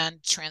 safe,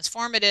 and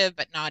transformative,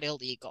 but not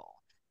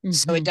illegal.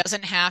 So it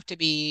doesn't have to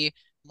be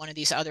one of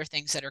these other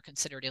things that are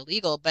considered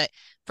illegal. But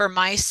for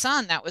my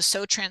son, that was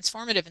so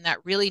transformative, and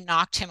that really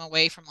knocked him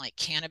away from like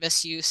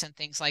cannabis use and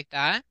things like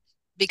that,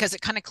 because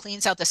it kind of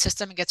cleans out the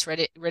system and gets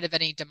rid of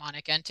any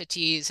demonic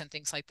entities and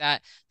things like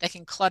that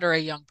can clutter a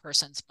young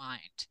person's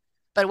mind.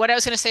 But what I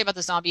was going to say about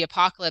the zombie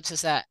apocalypse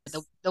is that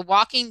the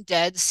Walking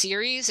Dead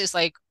series is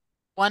like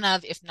one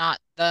of, if not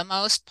the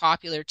most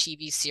popular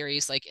TV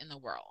series like in the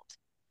world.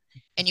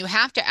 And you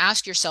have to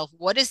ask yourself,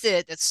 what is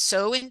it that's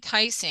so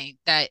enticing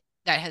that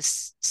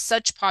has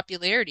such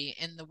popularity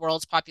in the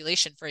world's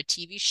population for a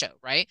TV show,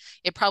 right?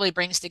 It probably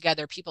brings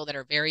together people that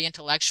are very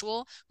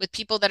intellectual with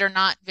people that are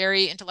not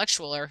very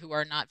intellectual or who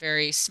are not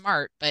very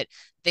smart, but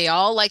they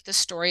all like the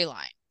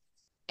storyline.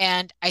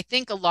 And I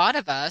think a lot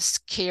of us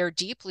care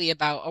deeply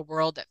about a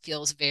world that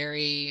feels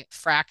very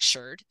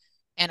fractured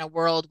and a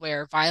world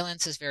where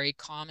violence is very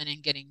common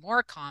and getting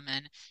more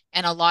common.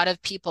 And a lot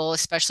of people,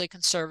 especially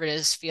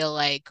conservatives, feel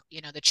like,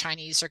 the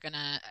Chinese are going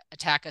to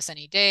attack us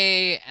any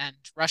day and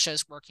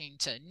Russia's working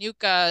to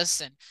nuke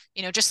us. And,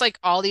 just like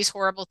all these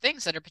horrible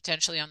things that are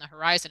potentially on the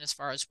horizon as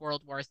far as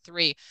World War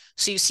III.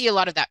 So you see a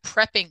lot of that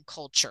prepping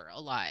culture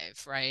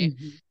alive, right?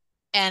 Mhm.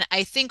 And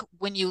I think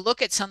when you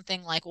look at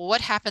something like, well,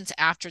 what happens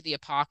after the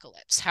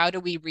apocalypse? How do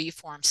we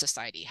reform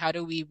society? How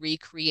do we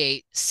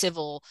recreate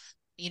civil,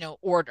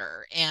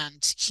 order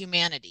and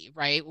humanity,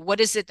 right? What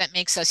is it that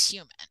makes us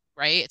human,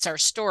 right? It's our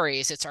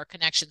stories, it's our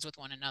connections with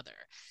one another.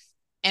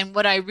 And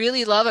what I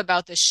really love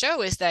about this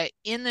show is that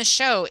in the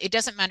show, it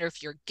doesn't matter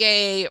if you're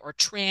gay or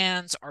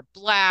trans or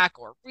black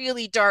or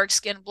really dark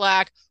skinned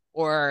black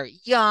or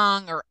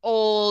young or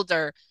old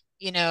or,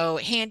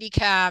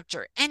 handicapped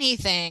or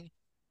anything.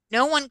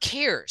 No one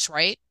cares,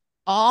 right?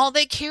 All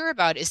they care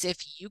about is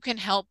if you can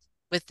help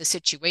with the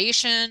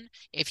situation,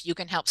 if you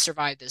can help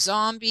survive the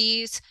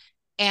zombies.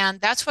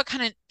 And that's what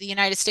kind of the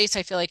United States,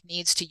 I feel like,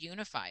 needs to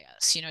unify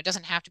us. It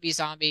doesn't have to be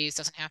zombies,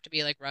 doesn't have to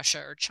be like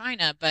Russia or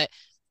China, but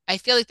I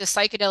feel like the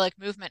psychedelic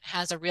movement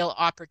has a real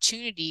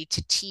opportunity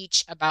to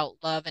teach about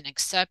love and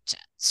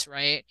acceptance,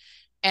 right?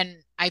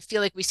 And I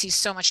feel like we see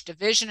so much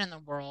division in the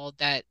world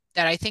that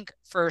I think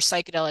for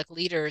psychedelic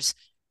leaders,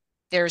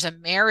 there's a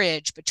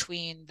marriage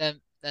between the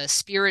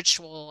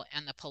spiritual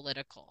and the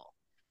political.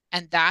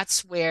 And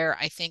that's where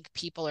I think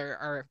people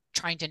are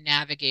trying to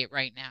navigate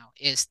right now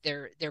is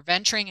they're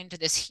venturing into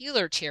this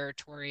healer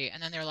territory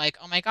and then they're like,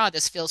 oh my God,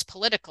 this feels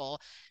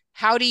political.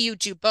 How do you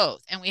do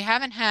both? And we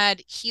haven't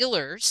had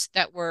healers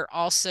that were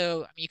also,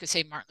 I mean, you could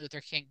say Martin Luther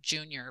King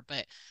Jr.,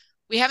 but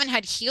we haven't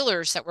had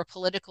healers that were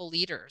political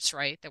leaders,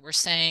 right? That were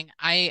saying,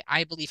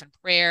 I believe in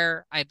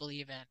prayer, I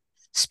believe in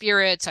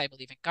spirits, I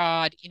believe in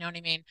God, you know what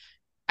I mean?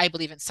 I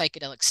believe in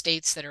psychedelic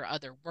states that are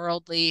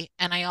otherworldly,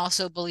 and I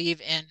also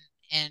believe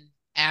in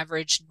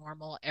average,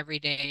 normal,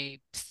 everyday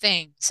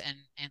things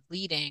and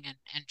leading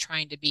and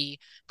trying to be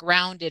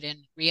grounded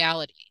in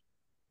reality.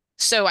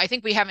 So I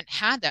think we haven't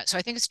had that. So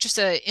I think it's just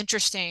an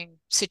interesting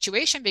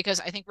situation because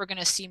I think we're going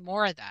to see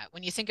more of that.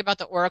 When you think about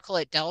the Oracle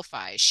at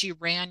Delphi, she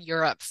ran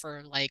Europe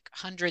for like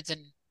hundreds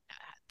and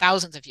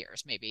thousands of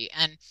years, maybe,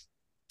 and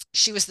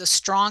she was the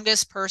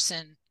strongest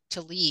person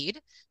to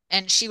lead,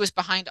 and she was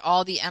behind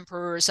all the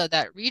emperors of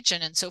that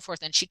region and so forth.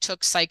 And she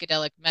took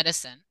psychedelic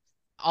medicine,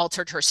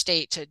 altered her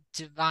state to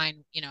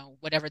divine,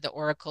 whatever the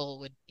oracle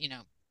would,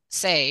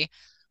 say.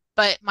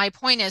 But my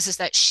point is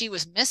that she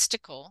was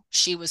mystical,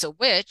 she was a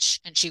witch,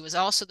 and she was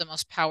also the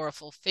most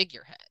powerful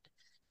figurehead.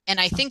 And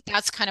I think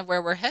that's kind of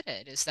where we're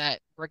headed, is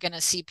that we're going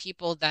to see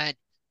people that,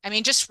 I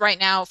mean, just right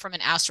now, from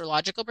an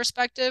astrological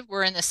perspective,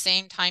 we're in the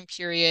same time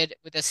period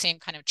with the same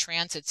kind of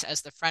transits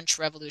as the French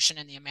Revolution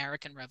and the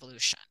American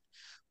Revolution,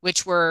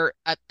 which were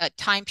at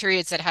time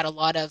periods that had a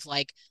lot of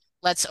like,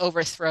 let's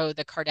overthrow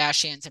the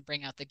Kardashians and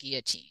bring out the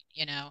guillotine.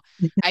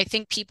 I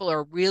think people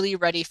are really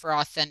ready for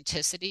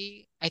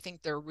authenticity. I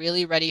think they're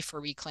really ready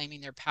for reclaiming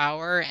their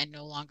power and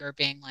no longer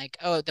being like,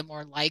 oh, the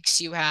more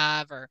likes you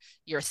have or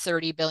your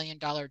 $30 billion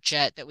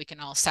jet that we can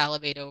all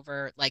salivate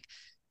over. Like,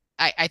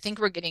 I think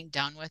we're getting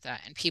done with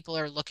that and people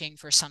are looking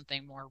for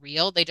something more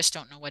real. They just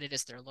don't know what it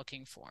is they're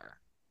looking for.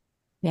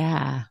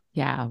 Yeah,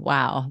 yeah.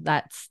 Wow.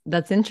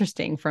 That's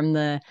interesting from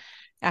the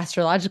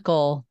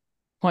astrological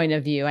point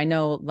of view. I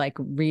know like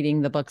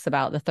reading the books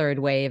about the third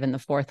wave and the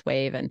fourth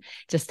wave and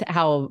just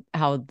how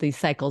these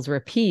cycles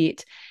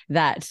repeat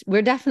that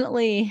we're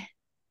definitely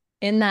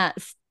in that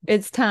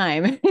it's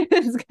time.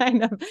 It's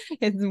kind of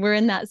we're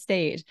in that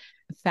stage.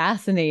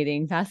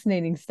 Fascinating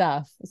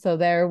stuff. So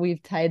there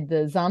we've tied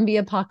the zombie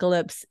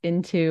apocalypse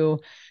into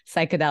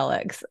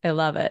psychedelics. I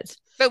love it.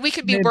 But we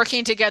could be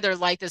working together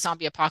like the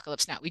zombie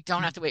apocalypse now. We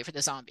don't have to wait for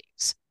the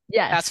zombies.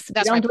 That's Yes, we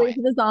that's don't my have to wait point.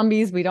 for the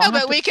zombies. We don't No,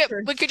 have but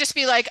to. we could just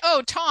be like,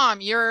 oh, Tom,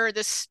 you're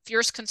this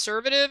fierce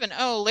conservative, and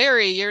oh,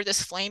 Larry, you're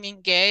this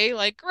flaming gay.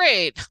 Like,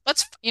 great,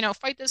 let's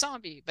fight the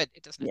zombie. But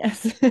it doesn't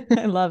have to be Yes,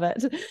 I love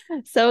it.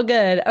 So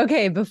good.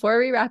 Okay, before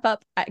we wrap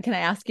up, can I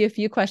ask you a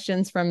few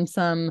questions from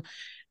some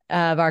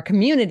of our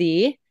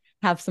community?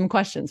 Have some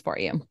questions for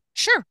you.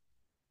 sure.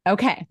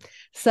 Okay,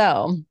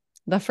 so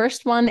the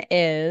first one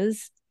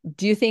is,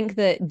 do you think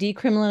that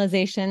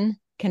decriminalization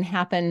can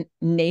happen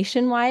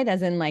nationwide,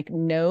 as in like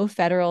no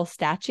federal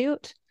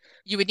statute?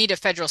 You would need a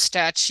federal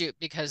statute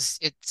because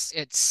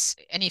it's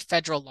any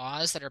federal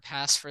laws that are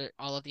passed for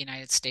all of the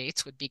United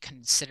States would be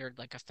considered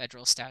like a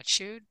federal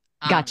statute.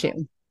 Got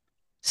you.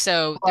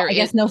 So Well, there I is.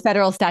 guess no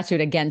federal statute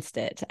against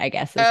it, I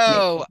guess is maybe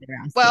Oh, what they're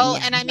asking. well,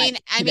 Yeah. and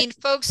But I mean,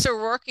 folks are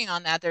working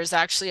on that. There's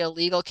actually a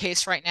legal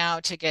case right now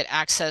to get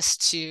access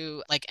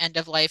to like end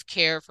of life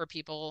care for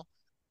people.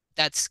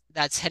 That's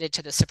headed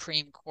to the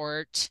Supreme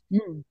Court.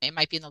 mm, It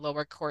might be in the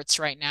lower courts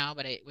right now,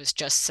 but it was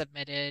just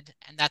submitted,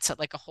 and that's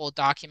like a whole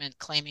document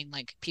claiming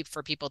like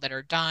for people that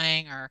are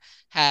dying or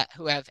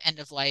who have end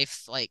of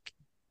life like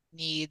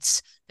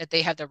needs, that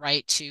they have the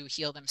right to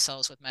heal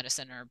themselves with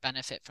medicine or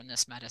benefit from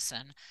this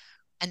medicine.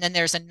 And then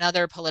there's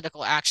another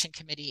political action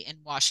committee in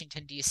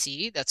Washington,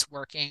 D.C. that's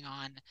working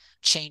on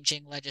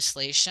changing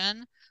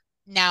legislation.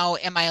 Now,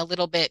 am I a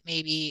little bit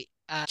maybe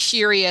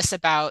curious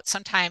about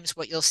sometimes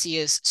what you'll see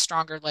is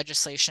stronger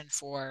legislation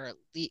for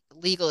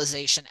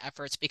legalization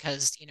efforts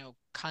because,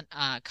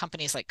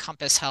 companies like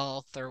Compass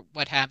Health or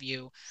what have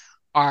you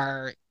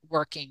are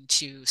working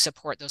to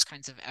support those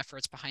kinds of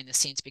efforts behind the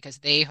scenes because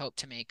they hope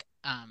to make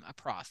a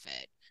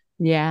profit.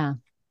 yeah.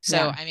 So,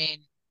 Yeah. I mean,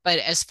 but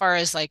as far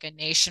as like a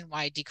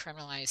nationwide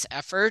decriminalized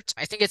effort,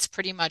 I think it's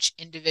pretty much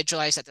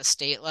individualized at the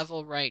state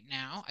level right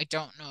now. I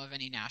don't know of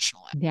any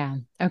national. Yeah.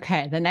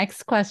 Okay. The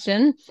next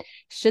question,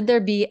 should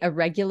there be a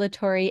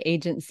regulatory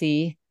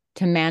agency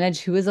to manage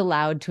who is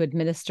allowed to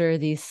administer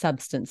these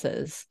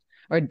substances?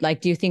 Or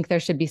like, do you think there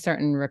should be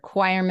certain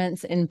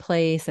requirements in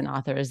place and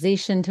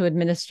authorization to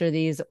administer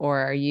these?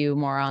 Or are you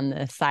more on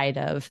the side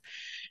of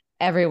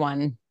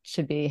everyone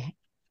should be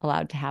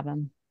allowed to have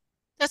them?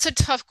 That's a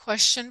tough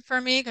question for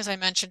me because I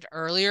mentioned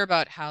earlier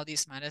about how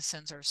these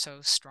medicines are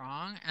so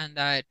strong and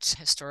that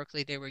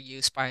historically they were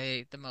used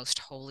by the most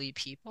holy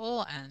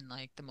people and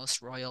like the most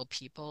royal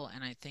people.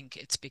 And I think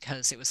it's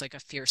because it was like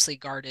a fiercely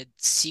guarded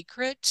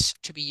secret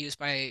to be used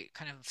by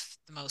kind of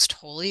the most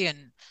holy.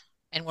 And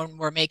when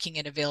we're making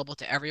it available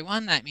to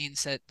everyone, that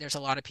means that there's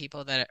a lot of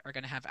people that are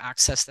going to have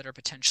access that are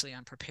potentially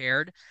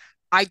unprepared.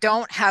 I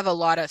don't have a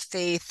lot of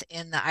faith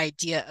in the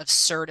idea of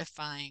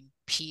certifying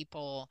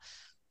people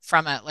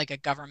from a like a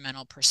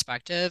governmental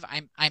perspective.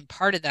 I'm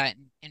part of that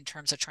in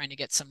terms of trying to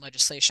get some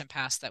legislation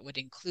passed that would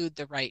include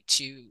the right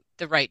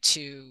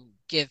to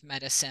give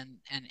medicine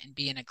and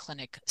be in a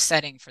clinic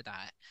setting for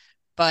that.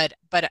 But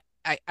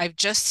I've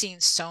just seen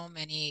so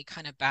many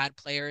kind of bad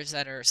players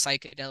that are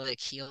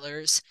psychedelic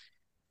healers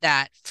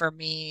that for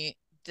me,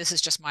 this is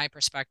just my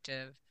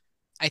perspective.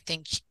 I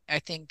think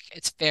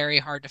it's very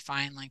hard to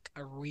find like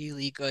a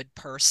really good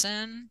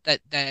person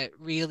that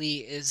really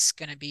is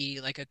going to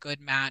be like a good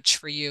match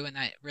for you and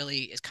that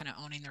really is kind of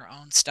owning their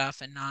own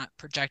stuff and not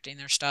projecting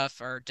their stuff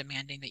or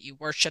demanding that you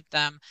worship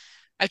them.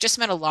 I've just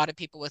met a lot of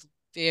people with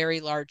very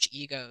large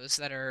egos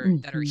that are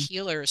Mhm.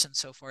 healers and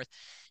so forth.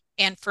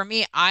 And for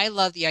me, I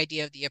love the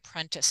idea of the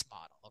apprentice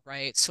model,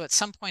 right? So at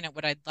some point,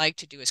 what I'd like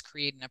to do is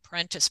create an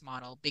apprentice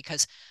model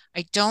because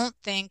I don't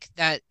think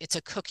that it's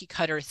a cookie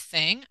cutter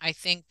thing. I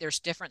think there's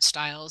different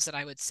styles that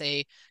I would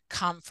say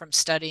come from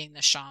studying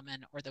the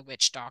shaman or the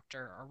witch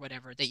doctor or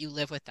whatever, that you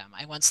live with them.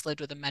 I once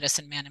lived with a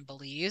medicine man in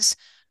Belize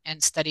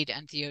and studied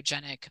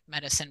entheogenic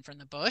medicine from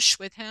the bush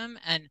with him.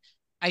 And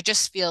I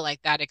just feel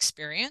like that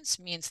experience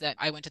means that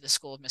I went to the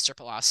school of Mr.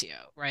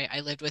 Palacio, right?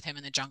 I lived with him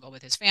in the jungle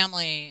with his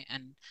family,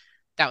 and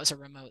that was a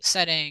remote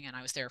setting, and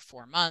I was there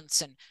 4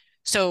 months. And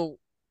so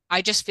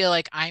I just feel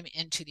like I'm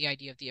into the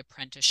idea of the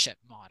apprenticeship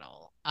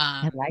model.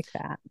 I like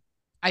that.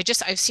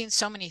 I've seen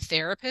so many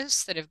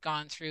therapists that have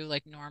gone through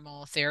like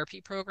normal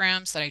therapy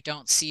programs that I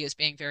don't see as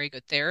being very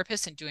good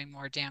therapists and doing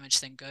more damage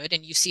than good.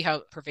 And you see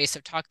how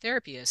pervasive talk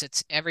therapy is.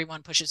 It's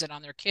everyone pushes it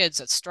on their kids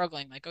that's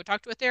struggling, like go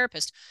talk to a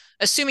therapist,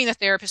 assuming the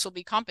therapist will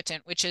be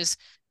competent, which is,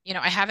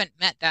 I haven't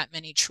met that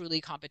many truly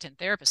competent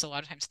therapists. A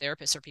lot of times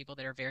therapists are people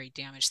that are very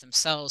damaged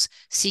themselves,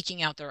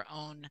 seeking out their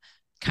own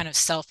kind of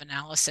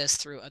self-analysis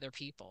through other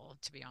people,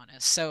 to be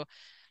honest.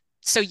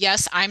 So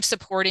yes, I'm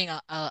supporting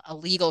a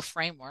legal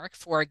framework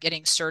for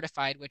getting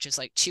certified, which is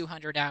like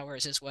 200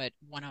 hours is what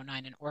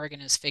 109 in Oregon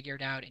has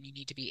figured out, and you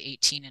need to be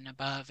 18 and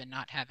above and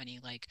not have any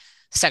like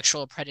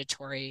sexual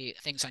predatory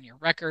things on your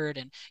record,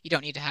 and you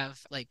don't need to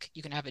have like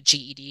you can have a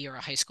GED or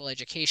a high school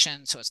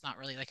education, so it's not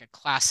really like a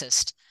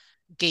classist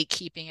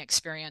gatekeeping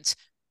experience.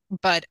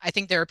 But I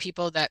think there are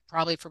people that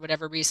probably for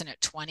whatever reason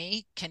at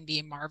 20 can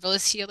be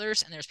marvelous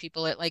healers, and there's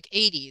people at like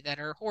 80 that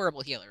are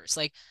horrible healers.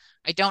 Like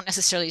I don't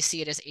necessarily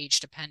see it as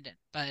age dependent,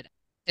 but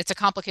it's a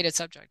complicated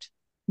subject.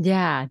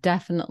 Yeah,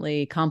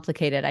 definitely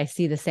complicated. I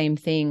see the same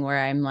thing where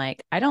I'm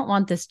like, I don't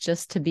want this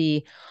just to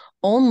be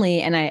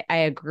only, and I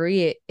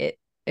agree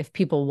if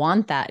people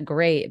want that,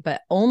 great,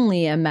 but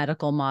only a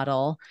medical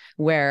model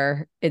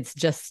where it's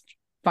just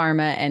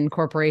pharma and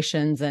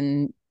corporations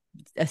and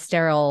a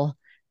sterile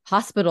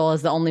hospital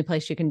is the only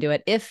place you can do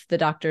it if the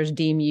doctors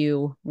deem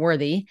you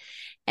worthy.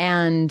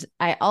 And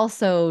I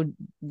also,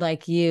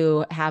 like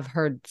you, have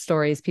heard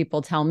stories,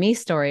 people tell me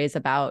stories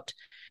about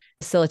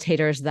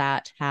facilitators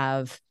that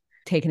have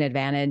taken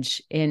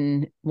advantage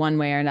in one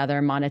way or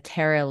another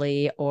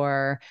monetarily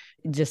or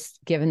just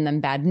given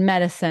them bad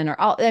medicine or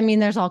all, I mean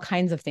there's all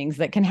kinds of things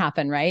that can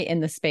happen right in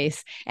the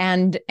space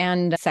and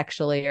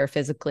sexually or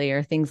physically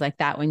or things like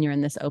that when you're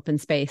in this open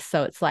space.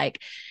 So it's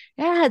like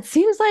Yeah, it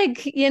seems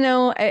like,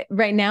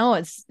 right now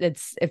it's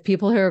if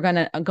people who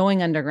are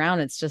going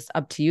underground, it's just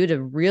up to you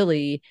to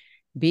really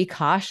be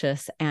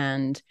cautious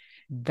and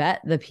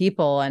vet the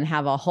people and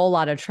have a whole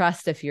lot of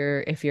trust if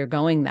you're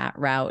going that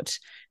route.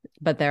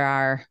 But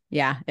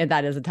yeah,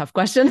 that is a tough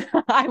question.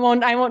 I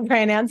won't try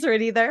and answer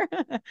it either.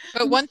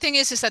 But one thing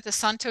is that the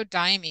Santo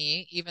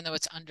Daime, even though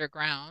it's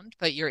underground,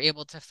 but you're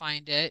able to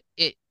find it,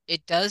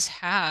 it does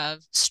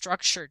have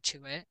structure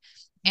to it.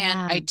 And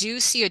Yeah. I do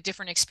see a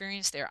different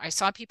experience there. I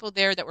saw people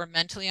there that were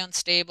mentally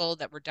unstable,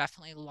 that were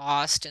definitely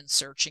lost and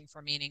searching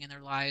for meaning in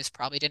their lives,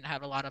 probably didn't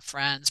have a lot of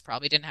friends,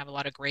 probably didn't have a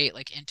lot of great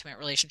like intimate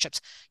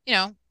relationships.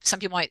 Some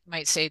people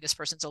might say this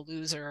person's a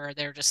loser or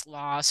they're just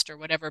lost or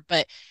whatever,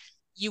 but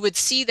you would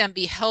see them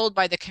be held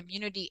by the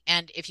community.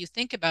 And if you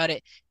think about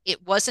it,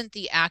 it wasn't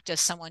the act of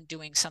someone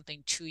doing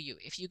something to you.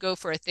 If you go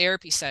for a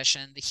therapy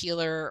session, the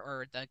healer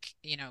or the,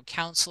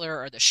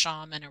 counselor or the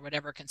shaman or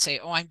whatever can say,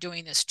 oh, I'm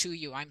doing this to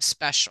you. I'm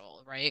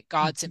special, right?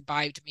 God's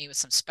imbibed me with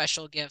some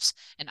special gifts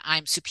and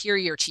I'm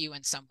superior to you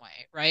in some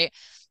way, right?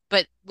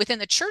 But within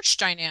the church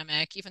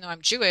dynamic, even though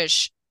I'm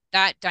Jewish,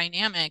 that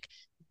dynamic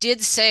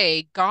did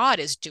say God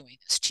is doing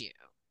this to you,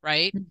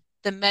 right?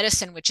 The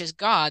medicine, which is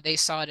God, they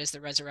saw it as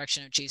the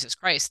resurrection of Jesus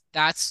Christ.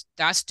 That's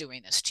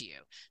doing this to you.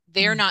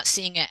 They're not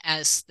seeing it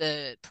as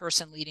the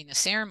person leading the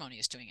ceremony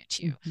is doing it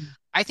to you. Mhm.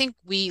 I think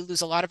we lose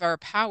a lot of our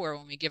power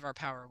when we give our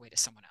power away to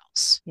someone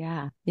else.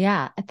 Yeah.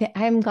 Yeah.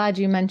 I'm glad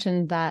you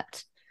mentioned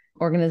that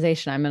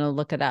organization. I'm going to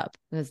look it up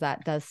because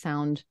that does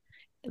sound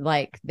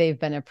like they've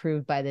been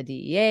approved by the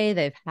DEA.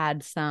 They've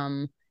had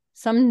some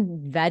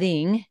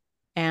vetting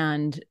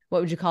and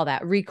what would you call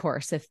that?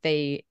 Recourse. If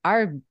they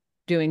are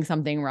doing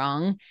something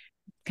wrong,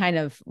 kind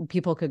of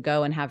people could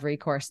go and have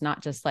recourse,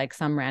 not just like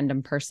some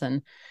random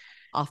person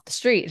off the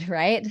street,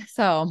 right?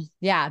 So,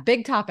 yeah,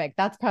 big topic.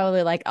 That's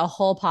probably like a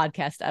whole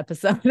podcast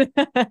episode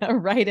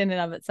right in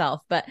and of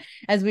itself. But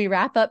as we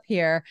wrap up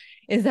here,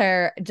 is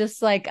there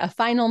just like a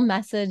final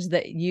message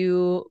that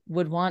you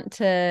would want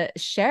to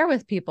share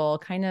with people,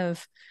 kind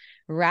of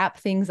wrap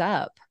things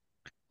up?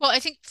 Well, I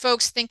think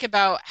folks think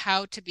about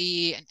how to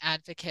be an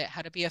advocate,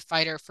 how to be a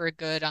fighter for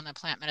good on the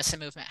plant medicine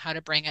movement, how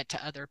to bring it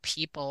to other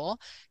people.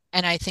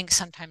 And I think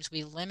sometimes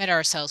we limit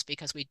ourselves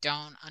because we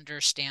don't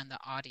understand the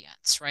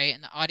audience, right?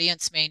 And the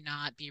audience may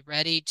not be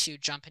ready to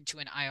jump into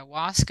an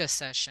ayahuasca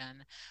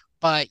session,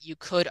 but you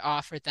could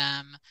offer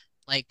them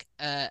like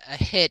a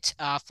hit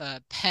off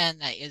a pen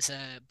that is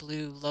a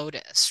blue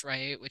lotus,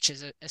 right? Which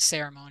is a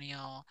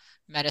ceremonial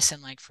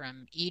medicine like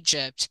from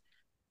Egypt,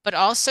 but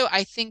also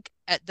I think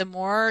the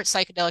more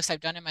psychedelics I've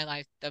done in my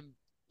life, the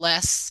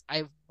less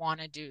I want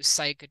to do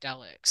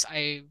psychedelics.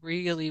 I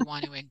really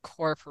want to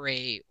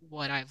incorporate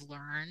what I've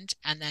learned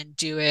and then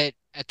do it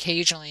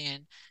occasionally.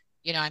 And,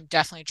 I'm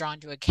definitely drawn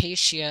to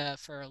acacia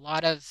for a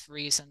lot of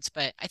reasons,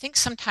 but I think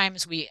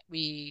sometimes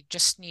we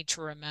just need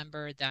to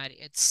remember that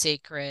it's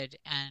sacred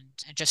and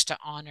just to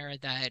honor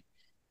that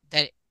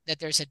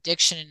there's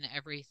addiction in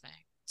everything.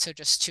 So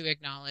just to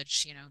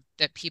acknowledge,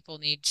 that people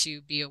need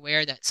to be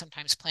aware that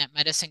sometimes plant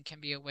medicine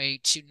can be a way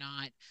to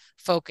not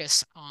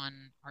focus on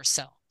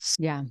ourselves.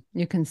 Yeah,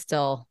 you can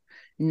still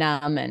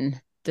numb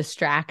and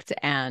distract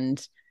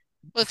and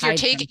Well, if you're hide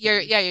taking from you're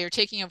things. yeah, you're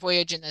taking a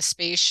voyage in this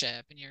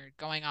spaceship and you're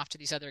going off to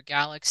these other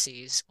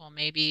galaxies, well,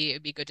 maybe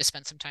it'd be good to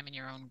spend some time in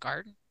your own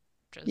garden.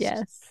 Just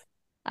Yes.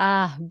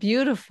 Ah,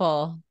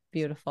 beautiful,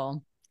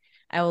 beautiful.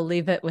 I will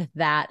leave it with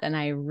that. And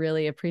I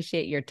really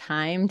appreciate your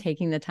time,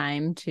 taking the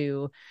time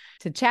to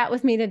chat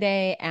with me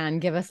today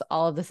and give us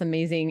all of this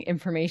amazing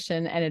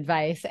information and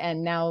advice.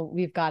 And now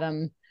we've got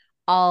them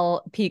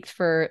all peaked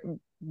for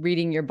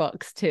reading your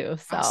books too.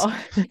 So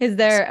awesome. is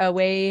there Awesome. a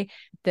way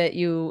that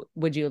you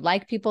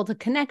like people to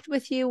connect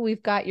with you?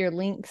 We've got your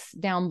links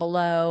down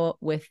below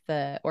with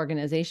the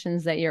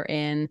organizations that you're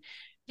in.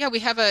 Yeah, we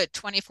have a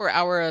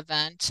 24-hour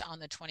event on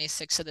the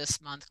 26th of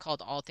this month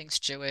called All Things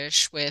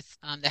Jewish with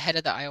the head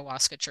of the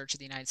Ayahuasca Church of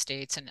the United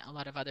States and a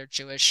lot of other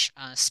Jewish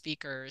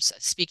speakers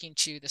speaking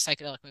to the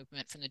psychedelic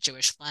movement from the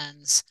Jewish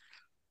lens.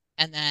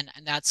 And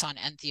that's on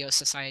Entheos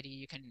Society.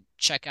 You can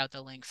check out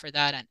the link for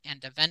that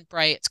and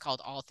Eventbrite. It's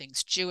called All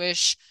Things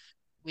Jewish.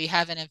 We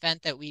have an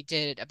event that we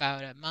did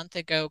about a month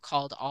ago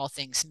called All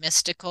Things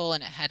Mystical,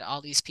 and it had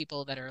all these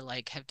people that are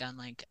like have done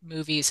like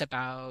movies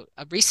about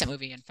a recent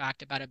movie, in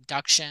fact, about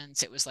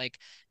abductions. It was like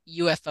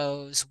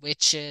UFOs,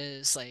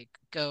 witches, like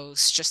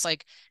ghosts, just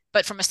like,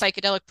 but from a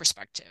psychedelic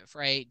perspective,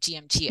 right?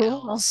 Cool.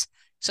 DMTLs.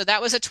 So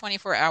that was a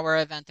 24-hour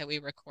event that we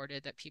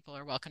recorded that people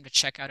are welcome to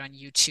check out on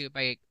YouTube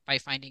by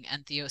finding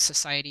Entheos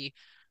Society.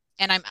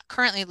 And I'm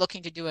currently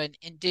looking to do an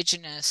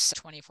Indigenous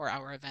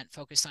 24-hour event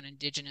focused on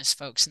Indigenous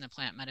folks in the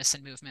plant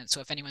medicine movement. So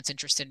if anyone's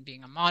interested in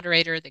being a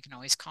moderator, they can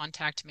always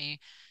contact me.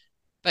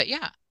 But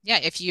yeah,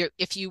 if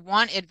you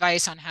want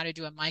advice on how to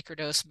do a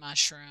microdose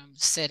mushroom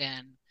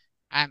sit-in,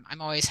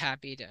 I'm always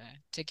happy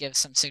to give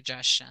some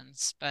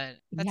suggestions, but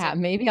that's Yeah, it.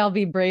 maybe I'll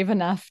be brave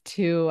enough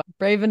to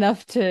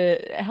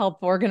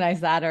help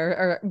organize that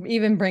or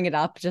even bring it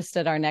up just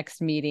at our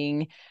next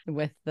meeting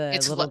with the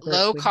It's little group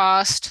low we have.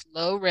 cost,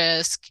 low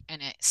risk,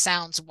 and it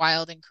sounds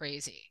wild and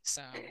crazy.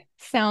 So,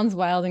 Sounds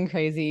wild and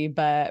crazy,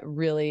 but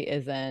really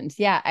isn't.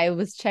 Yeah, I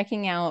was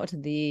checking out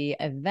the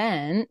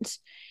event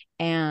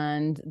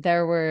and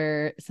there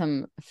were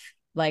some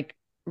like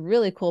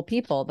really cool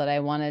people that I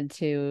wanted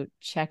to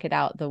check it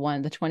out. The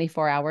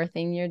 24-hour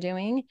thing you're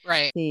doing.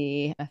 right.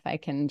 See if I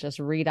can just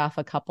read off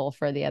a couple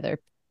for the other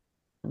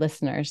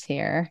listeners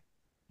here.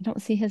 I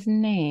don't see his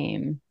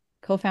name.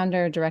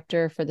 Co-founder,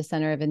 director for the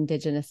Center of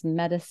Indigenous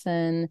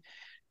Medicine.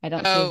 I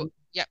don't see his. Oh,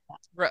 yep.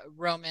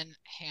 Roman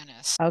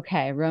Hannis.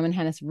 Okay, Roman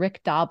Hannis,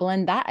 Rick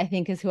Doblin. That I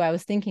think is who I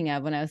was thinking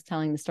of when I was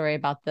telling the story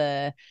about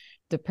the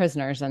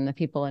prisoners and the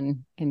people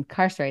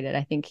incarcerated.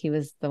 I think he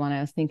was the one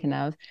I was thinking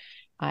of.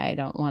 I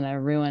don't want to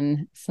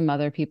ruin some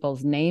other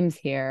people's names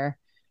here.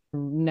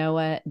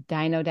 Noah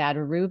Dino Dad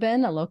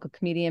Rubin, a local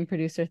comedian,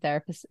 producer,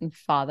 therapist, and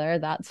father.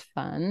 That's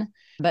fun.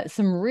 But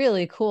some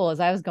really cool, as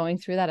I was going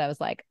through that, I was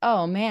like,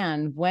 oh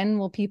man, when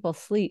will people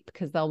sleep?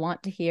 Because they'll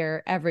want to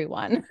hear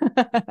everyone.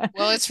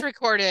 Well, it's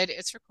recorded.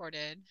 It's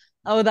recorded.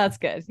 Oh, that's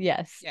good.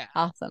 Yes. Yeah.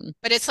 Awesome.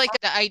 But it's like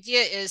the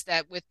idea is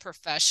that with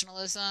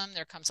professionalism,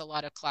 there comes a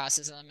lot of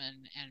classism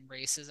and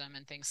racism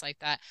and things like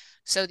that.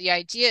 So the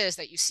idea is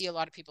that you see a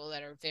lot of people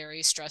that are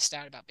very stressed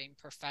out about being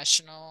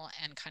professional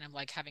and kind of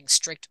like having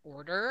strict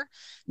order.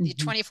 The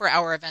Mm-hmm.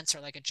 24-hour events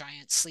are like a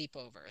giant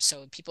sleepover.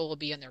 So people will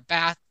be in their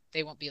bath.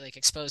 They won't be like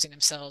exposing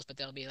themselves, but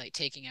they'll be like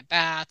taking a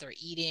bath or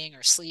eating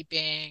or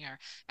sleeping or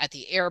at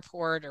the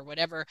airport or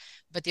whatever.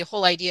 But the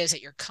whole idea is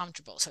that you're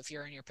comfortable. So if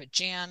you're in your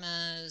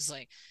pajamas,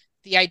 like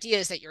the idea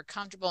is that you're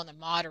comfortable and the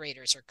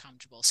moderators are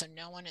comfortable. So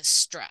no one is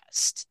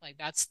stressed. Like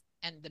that's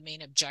and the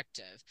main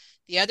objective.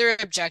 The other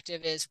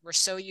objective is we're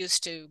so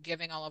used to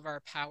giving all of our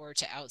power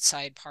to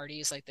outside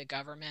parties like the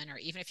government, or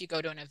even if you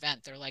go to an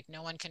event, they're like,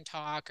 no one can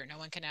talk or no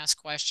one can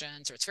ask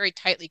questions, or it's very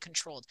tightly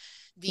controlled.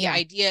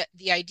 Yeah.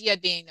 The idea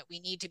being that we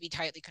need to be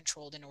tightly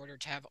controlled in order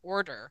to have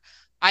order.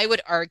 I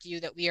would argue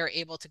that we are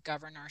able to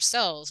govern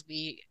ourselves.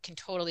 We can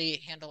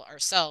totally handle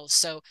ourselves.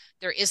 So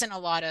there isn't a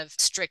lot of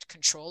strict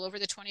control over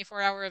the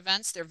 24-hour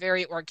events. They're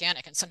very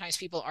organic. And sometimes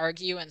people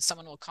argue and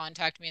someone will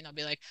contact me and they'll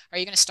be like, are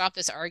you going to stop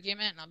this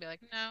argument? And I'll be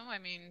like, no, I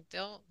mean,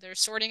 they're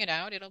sorting it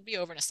out. It'll be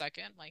over in a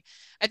second. Like,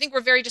 I think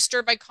we're very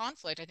disturbed by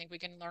conflict. I think we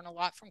can learn a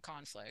lot from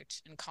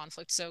conflict and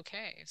conflict's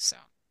okay. So,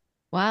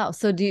 Wow.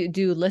 So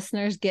do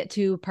listeners get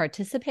to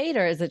participate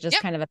or is it just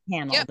yep. kind of a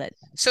panel Yep. that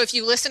So if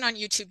you listen on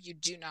YouTube, you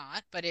do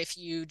not. But if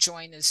you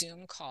join the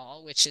Zoom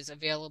call, which is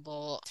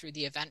available through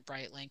the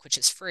Eventbrite link, which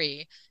is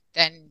free,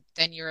 then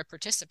you're a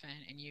participant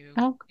and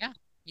oh, yeah,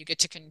 you get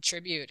to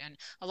contribute. And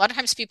a lot of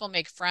times people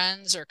make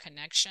friends or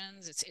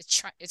connections.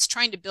 It's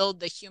trying to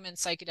build the human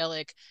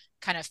psychedelic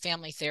kind of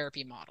family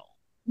therapy model.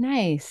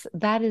 nice.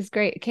 That is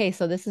great. Okay,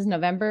 so this is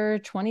November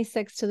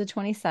 26th to the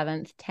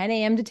 27th, 10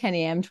 a.m. to 10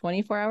 a.m.,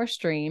 24-hour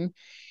stream.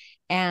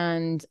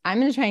 And I'm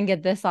going to try and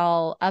get this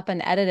all up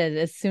and edited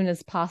as soon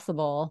as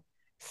possible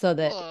so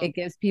that Cool. it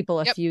gives people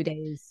a Yep. few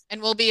days.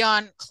 And we'll be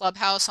on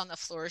Clubhouse on the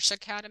Flourish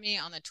Academy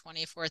on the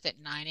 24th at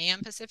 9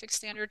 a.m. Pacific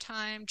Standard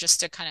Time, just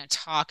to kind of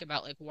talk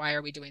about like why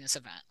are we doing this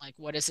event? Like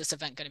what is this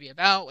event going to be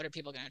about? What are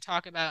people going to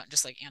talk about? And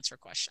just like answer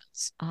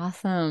questions.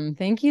 Awesome.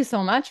 Thank you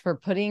so much for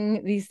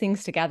putting these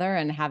things together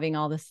and having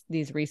all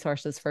these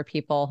resources for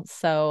people.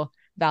 So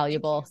Thank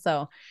valuable. you.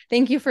 So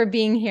thank you for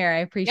being here. I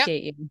Yep.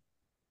 appreciate you.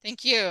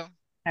 Thank you.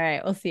 All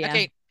right, we'll see ya.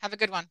 Okay. Have a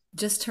good one.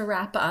 Just to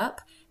wrap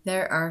up,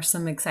 there are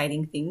some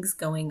exciting things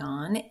going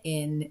on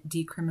in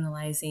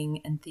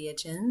decriminalizing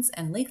entheogens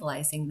and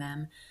legalizing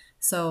them.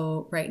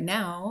 So, right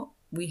now,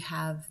 we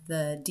have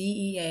the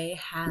DEA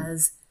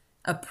has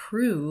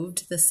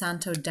approved the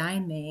Santo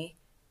Daime,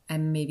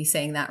 I'm maybe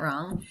saying that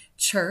wrong,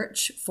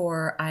 church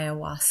for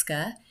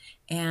ayahuasca.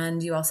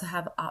 And you also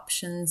have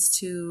options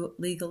to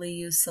legally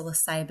use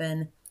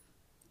psilocybin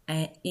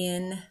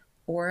in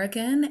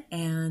Oregon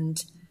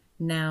and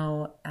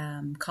now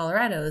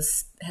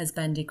Colorado's has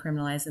been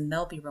decriminalized and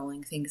they'll be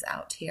rolling things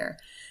out here.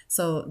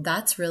 So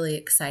that's really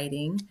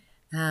exciting.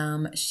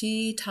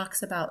 She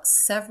talks about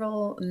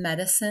several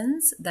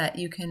medicines that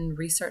you can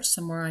research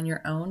some more on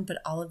your own, but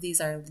all of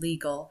these are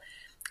legal.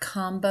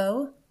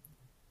 Combo,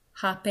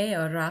 hape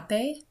or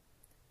rape,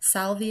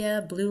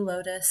 salvia, blue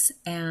lotus,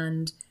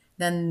 and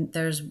then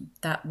there's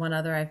that one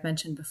other I've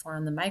mentioned before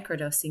on the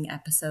microdosing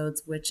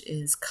episodes, which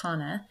is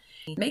Kana.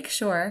 Make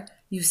sure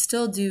you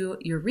still do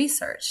your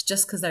research.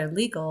 Just because they're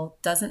legal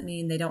doesn't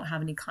mean they don't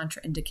have any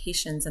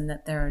contraindications and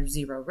that there are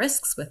zero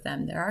risks with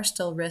them. There are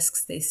still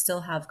risks. They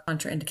still have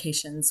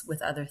contraindications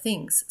with other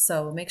things.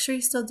 So make sure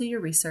you still do your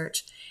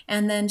research.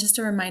 And then just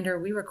a reminder,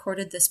 we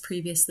recorded this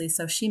previously.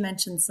 So she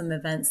mentioned some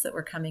events that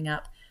were coming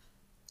up.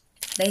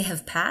 They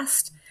have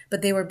passed,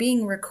 but they were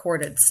being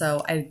recorded.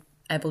 So I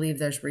believe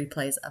there's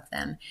replays of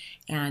them.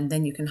 And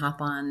then you can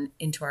hop on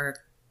into our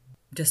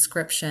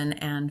description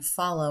and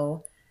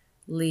follow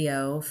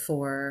Leo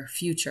for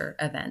future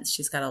events.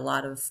 She's got a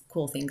lot of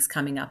cool things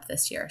coming up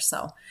this year.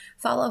 So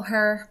follow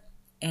her,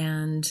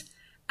 and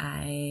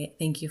I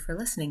thank you for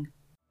listening.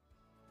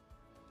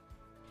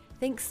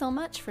 Thanks so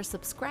much for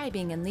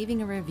subscribing and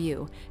leaving a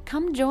review.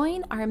 Come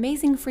join our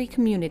amazing free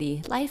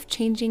community, Life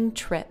Changing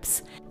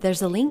Trips.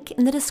 There's a link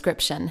in the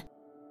description.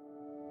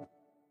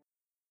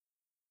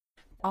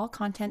 All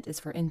content is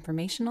for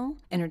informational,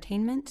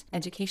 entertainment,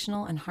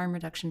 educational, and harm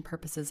reduction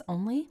purposes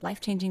only.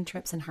 Life-Changing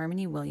Trips and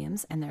Harmony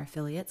Williams and their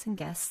affiliates and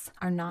guests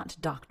are not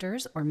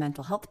doctors or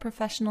mental health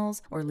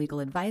professionals or legal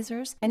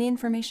advisors. Any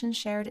information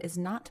shared is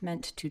not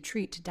meant to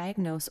treat,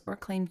 diagnose, or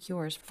claim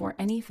cures for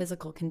any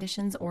physical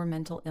conditions or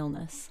mental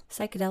illness.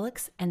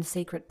 Psychedelics and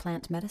sacred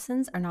plant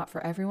medicines are not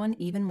for everyone,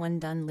 even when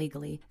done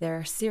legally. There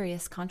are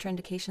serious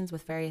contraindications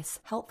with various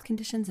health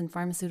conditions and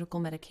pharmaceutical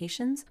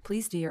medications.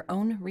 Please do your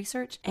own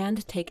research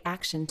and take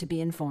action to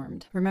be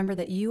informed. Remember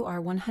that you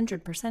are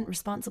 100%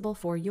 responsible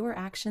for your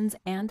actions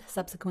and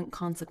subsequent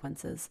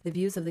consequences. The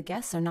views of the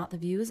guests are not the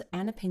views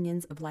and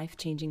opinions of Life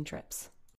Changing Trips.